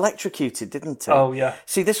he got electrocuted, didn't he? Oh, yeah.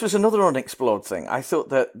 See, this was another unexplored thing. I thought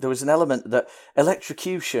that there was an element that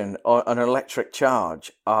electrocution or an electric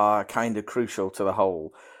charge are kind of crucial to the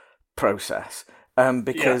whole process.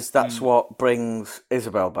 Because that's what brings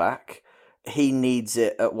Isabel back. He needs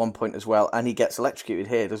it at one point as well, and he gets electrocuted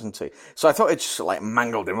here, doesn't he? So I thought it just like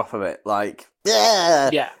mangled him up a bit, like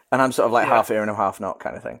yeah. And I'm sort of like half ear and half not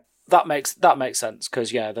kind of thing. That makes sense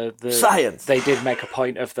because the science. They did make a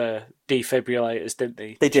point of the defibrillators, didn't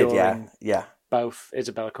they? They did, yeah. Both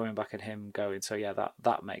Isabella coming back and him going. So yeah,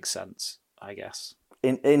 that makes sense, I guess.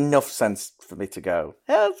 Enough sense for me to go.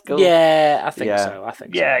 Yeah, that's cool. Yeah, I think so.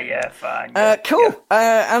 Yeah, fine. Cool.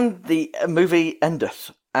 Yeah. And the movie endeth.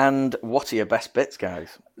 And what are your best bits,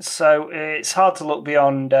 guys? So it's hard to look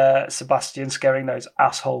beyond Sebastian scaring those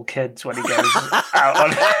asshole kids when he goes out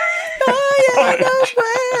on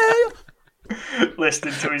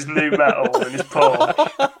listening to his new metal in his Porsche.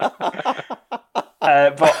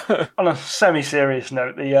 But on a semi-serious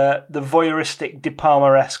note, the voyeuristic De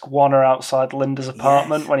Palma-esque wander outside Linda's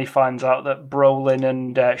apartment when he finds out that Brolin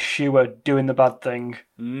and Shue are doing the bad thing.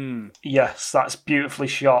 Yes, that's beautifully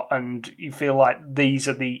shot, and you feel like these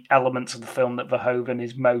are the elements of the film that Verhoeven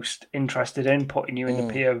is most interested in, putting you in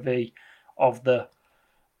the POV of the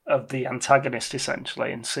antagonist,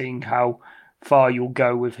 essentially, and seeing how far you'll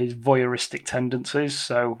go with his voyeuristic tendencies.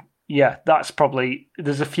 So, yeah, that's probably...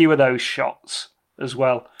 There's a few of those shots as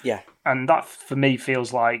well. Yeah. And that, for me,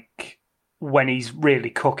 feels like when he's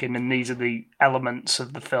really cooking, and these are the elements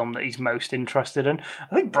of the film that he's most interested in.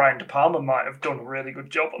 I think Brian De Palma might have done a really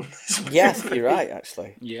good job on this movie. Yes, you're right,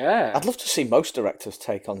 actually. Yeah. I'd love to see most directors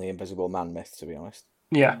take on the Invisible Man myth, to be honest.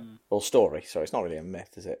 Yeah. Or story, so it's not really a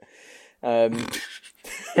myth, is it?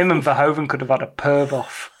 Him and Verhoeven could have had a perv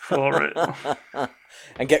off for it.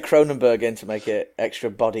 And get Cronenberg in to make it extra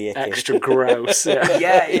body icky. Extra gross.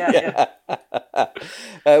 Yeah. yeah.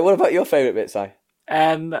 What about your favourite bit, Si?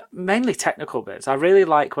 Mainly technical bits. I really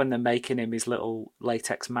like when they're making him his little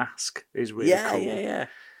latex mask. Is really cool. Yeah.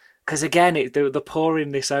 Because again, they're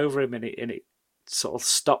pouring this over him, and it sort of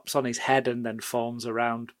stops on his head and then forms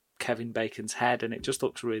around Kevin Bacon's head, and it just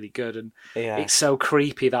looks really good. And it's so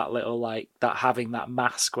creepy, that little that having that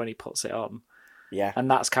mask when he puts it on. Yeah,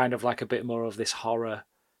 and that's kind of like a bit more of this horror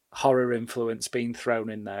influence being thrown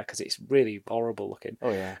in there, because it's really horrible looking.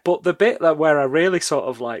 Oh yeah. But the bit where I really sort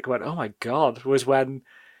of went, oh my god, was when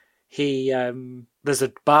he there's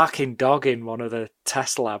a barking dog in one of the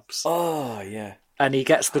test labs. Oh yeah. And he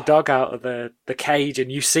gets the dog out of the cage,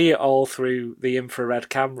 and you see it all through the infrared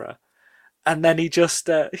camera. And then he just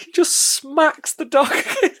smacks the dog.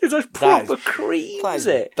 It's a proper creams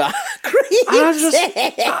it.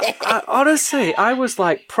 Honestly, I was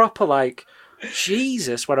proper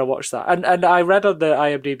Jesus when I watched that. And I read on the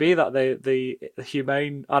IMDb that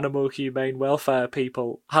the animal humane welfare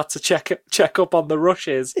people had to check up on the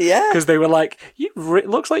rushes. Yeah. Because they were like,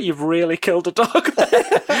 looks like you've really killed a dog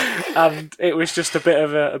there. And it was just a bit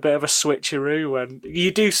of a switcheroo, and you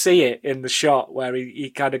do see it in the shot where he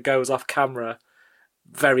kind of goes off camera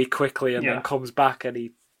very quickly and then comes back and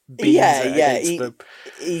he beams it against them.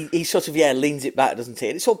 He sort of leans it back, doesn't he?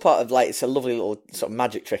 And it's all part of it's a lovely little sort of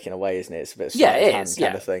magic trick in a way, isn't it? It's a bit of it is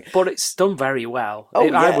kind of thing. But it's done very well.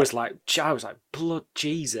 I was like, blood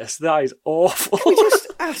Jesus, that is awful. Can we just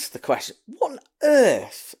ask the question: what on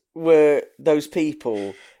earth were those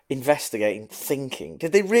people investigating, thinking?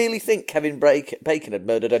 Did they really think Kevin Bacon had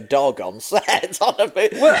murdered a dog on set? What are they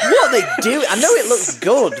doing? I know it looks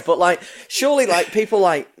good, but surely people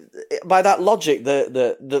by that logic,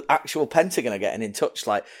 the actual Pentagon are getting in touch.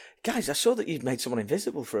 Guys, I saw that you've made someone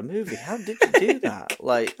invisible for a movie. How did you do that?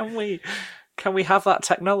 Can we have that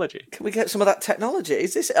technology? Can we get some of that technology?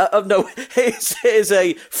 Is this? No, here's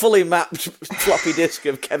a fully mapped floppy disk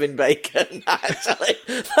of Kevin Bacon. Actually,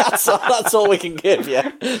 that's all we can give you.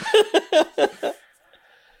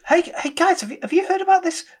 Hey guys, have you heard about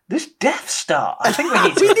this Death Star? I think we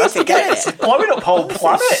need to get it. It's blowing up whole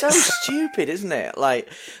planets. It's so stupid, isn't it?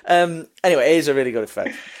 Anyway, it is a really good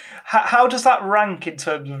effect. How does that rank in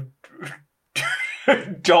terms of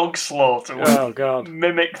dog slaughter? Oh god!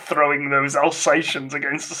 Mimic throwing those Alsatians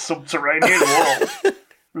against the subterranean wall.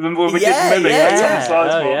 Remember when we did Mimic?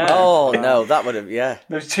 Oh no, that would have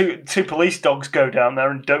Those two police dogs go down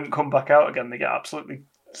there and don't come back out again. They get absolutely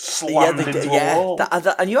slammed into a wall.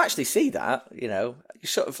 And you actually see that. You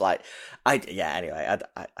sort of anyway,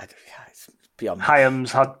 it's beyond.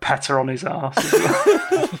 Hyams had Petter on his arse.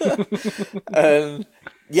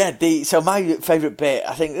 So my favourite bit,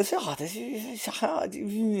 I think, it's hard.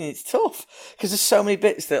 It's tough because there's so many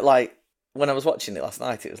bits that, when I was watching it last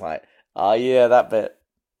night, it was oh yeah, that bit.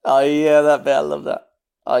 Oh yeah, that bit. I love that.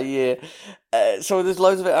 Oh yeah. So there's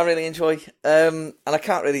loads of it I really enjoy, and I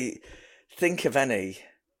can't really think of any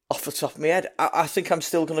off the top of my head. I think I'm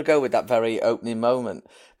still going to go with that very opening moment,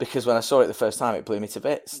 because when I saw it the first time, it blew me to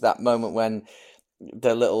bits. That moment when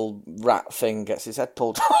the little rat thing gets his head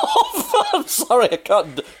pulled off. I'm sorry, I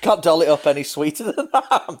can't doll it up any sweeter than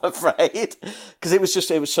that, I'm afraid. Because it was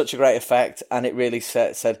such a great effect, and it really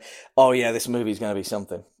said, oh yeah, this movie's going to be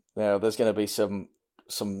something. There's going to be some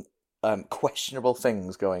questionable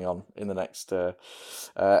things going on in the next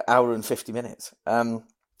hour and 50 minutes.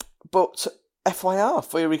 But FYR,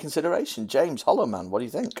 for your reconsideration, James Hollowman, what do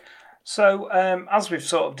you think? So, as we've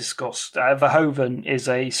sort of discussed, Verhoeven is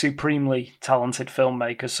a supremely talented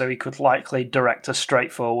filmmaker, so he could likely direct a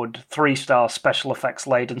straightforward 3-star special effects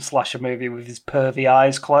laden slasher movie with his pervy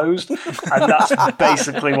eyes closed, and that's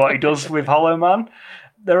basically what he does with Hollow Man.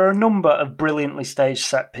 There are a number of brilliantly staged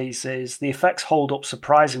set pieces. The effects hold up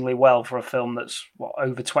surprisingly well for a film that's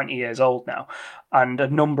over 20 years old now, and a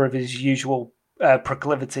number of his usual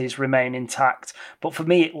proclivities remain intact, but for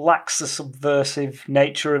me it lacks the subversive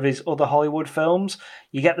nature of his other Hollywood films.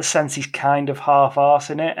 You get the sense he's kind of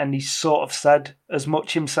half-arsing it, and he's sort of said as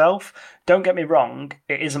much himself. Don't get me wrong,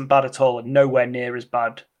 it isn't bad at all, and nowhere near as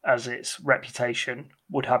bad as its reputation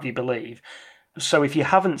would have you believe. So if you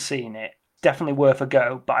haven't seen it, definitely worth a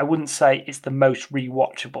go, but I wouldn't say it's the most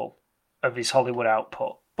rewatchable of his Hollywood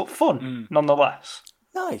output, but fun nonetheless.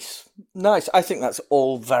 Nice. I think that's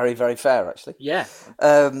all very, very fair, actually. Yeah.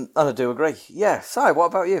 And I do agree. Yeah. Si, what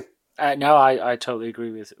about you? No, I totally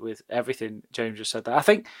agree with everything James just said there. I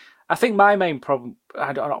think my main problem,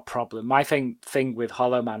 my thing with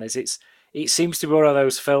Hollow Man is it seems to be one of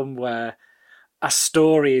those films where a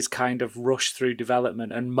story is kind of rushed through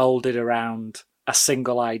development and moulded around a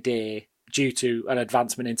single idea due to an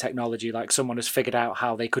advancement in technology, like someone has figured out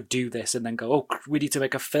how they could do this and then go, oh, we need to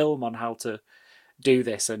make a film on how to do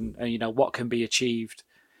this, and what can be achieved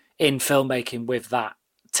in filmmaking with that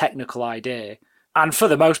technical idea. And for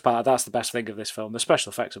the most part, that's the best thing of this film. The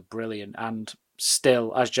special effects are brilliant and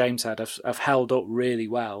still, as James said, have held up really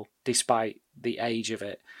well despite the age of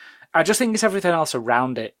it. I just think it's everything else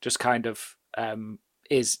around it just kind of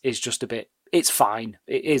is just a bit... It's fine.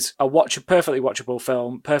 It is a perfectly watchable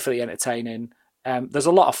film, perfectly entertaining. There's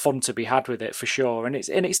a lot of fun to be had with it for sure, and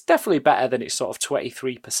it's definitely better than its sort of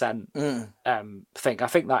 23% thing. I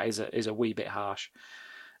think that is a wee bit harsh.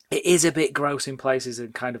 It is a bit gross in places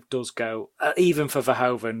and kind of does go, even for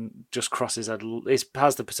Verhoeven, just crosses it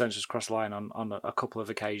has the potential to cross the line on a couple of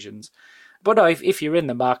occasions. But no, if you're in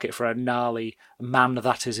the market for a gnarly Man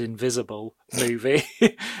That Is Invisible movie,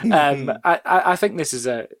 I think this is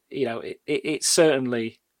it's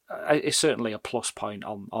certainly a plus point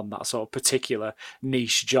on that sort of particular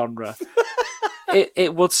niche genre.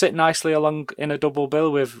 It would sit nicely along in a double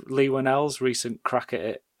bill with Leigh Whannell's recent crack at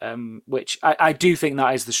it, which I do think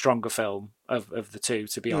that is the stronger film of the two,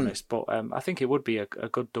 to be honest. But I think it would be a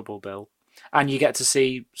good double bill. And you get to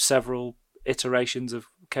see several iterations of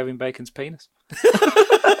Kevin Bacon's penis.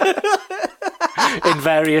 In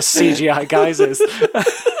various CGI guises.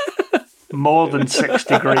 More than 6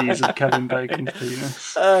 degrees of Kevin Bacon's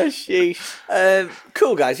penis. Oh, sheesh.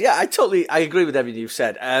 Cool, guys. Yeah, I agree with everything you've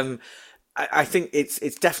said. I think it's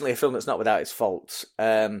definitely a film that's not without its faults.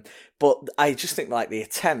 But I just think like the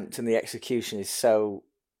attempt and the execution is so...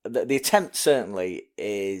 The attempt certainly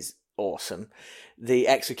is awesome. The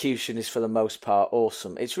execution is for the most part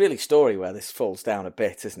awesome. It's really story where this falls down a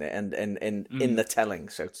bit, isn't it? And in the telling,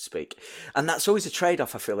 so to speak. And that's always a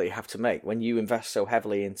trade-off I feel that you have to make when you invest so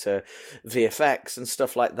heavily into VFX and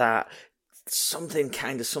stuff like that. Something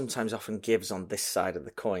kind of sometimes often gives on this side of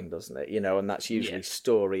the coin, doesn't it? And that's usually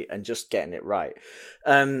story and just getting it right.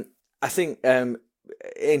 I think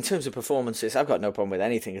in terms of performances, I've got no problem with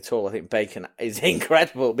anything at all. I think Bacon is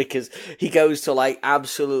incredible because he goes to like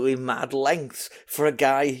absolutely mad lengths for a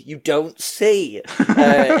guy you don't see.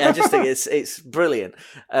 I just think it's brilliant.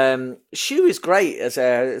 Shu is great as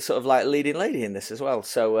a sort of like leading lady in this as well.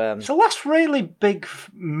 So it's the last really big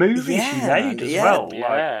movie she made as well.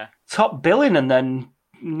 Like, top billing, and then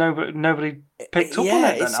nobody picked up on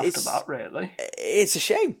it then after that, really. It's a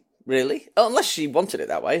shame, really. Unless she wanted it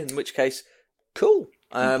that way, in which case, cool.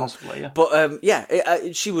 Possibly, yeah.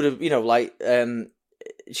 But she would have,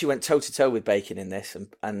 she went toe-to-toe with Bacon in this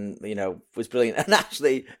and was brilliant and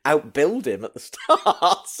actually outbilled him at the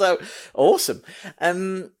start. So, awesome.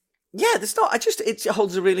 It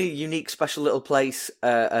holds a really unique, special little place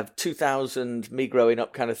of 2000, me growing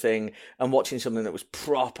up kind of thing, and watching something that was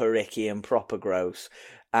proper icky and proper gross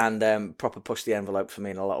and proper push the envelope for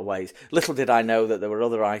me in a lot of ways. Little did I know that there were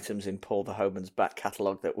other items in Paul Verhoeven's back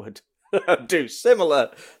catalogue that would do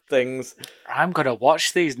similar things. I'm going to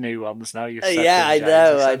watch these new ones now. You've said I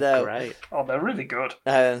know. Great. Oh, they're really good.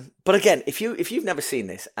 But again, if you've never seen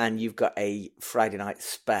this and you've got a Friday night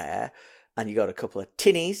spare and you got a couple of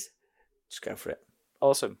tinnies, just go for it.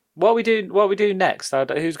 Awesome. What we do next?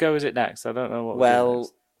 Whose go is it next? I don't know what.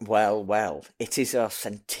 Well. It is our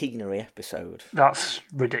centenary episode. That's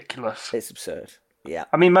ridiculous. It's absurd. Yeah.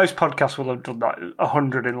 I mean, most podcasts will have done like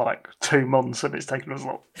 100 in like 2 months, and it's taken us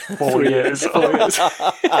like 4 years. 4 years.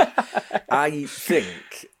 I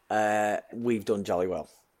think we've done jolly well.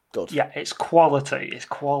 Good. Yeah, it's quality. It's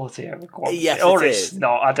quality over quantity. Yes, or it's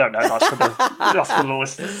not. I don't know. That's for the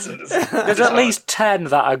listeners. There's at least 10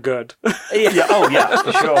 that are good. Yeah. Oh, yeah,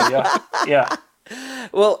 for sure. Yeah.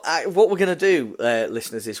 Well, what we're going to do,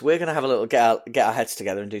 listeners, is we're going to have a little get our heads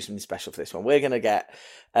together and do something special for this one. We're going to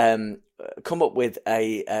come up with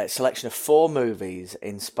a selection of 4 movies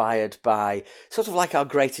inspired by sort of like our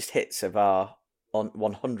greatest hits of our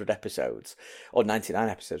 100 episodes, or 99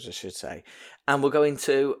 episodes, I should say. And we're going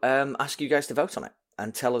to ask you guys to vote on it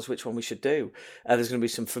and tell us which one we should do. There's going to be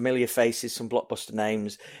some familiar faces, some blockbuster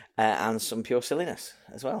names, and some pure silliness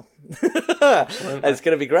as well. It's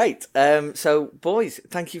going to be great. So, boys,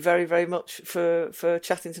 thank you very, very much for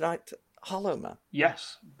chatting tonight. Hollow Man.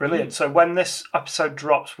 Yes, brilliant. So when this episode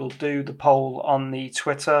drops, we'll do the poll on the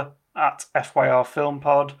Twitter at FYR Film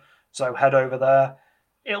Pod. So head over there.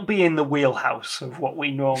 It'll be in the wheelhouse of what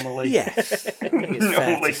we normally yes. I think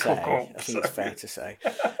it's fair to say.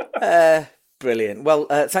 Brilliant. Well,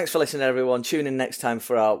 thanks for listening, everyone. Tune in next time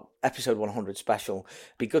for our episode 100 special.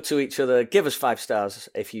 Be good to each other. Give us 5 stars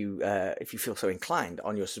if you feel so inclined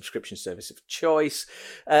on your subscription service of choice.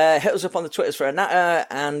 Hit us up on the Twitters for a natter,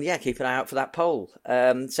 and keep an eye out for that poll.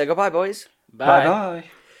 Say goodbye, boys. Bye.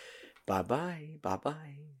 Bye bye. Bye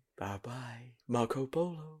bye. Bye-bye, Marco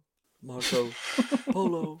Polo. Marco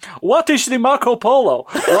Polo. What is the Marco Polo?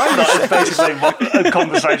 That is basically a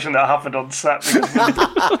conversation that happened on set. Because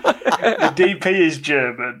the DP is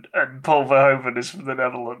German and Paul Verhoeven is from the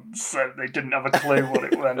Netherlands, so they didn't have a clue what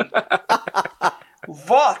it meant.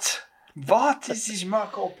 What? What is this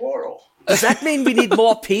Marco Polo? Does that mean we need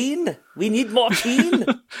more peen? We need more peen?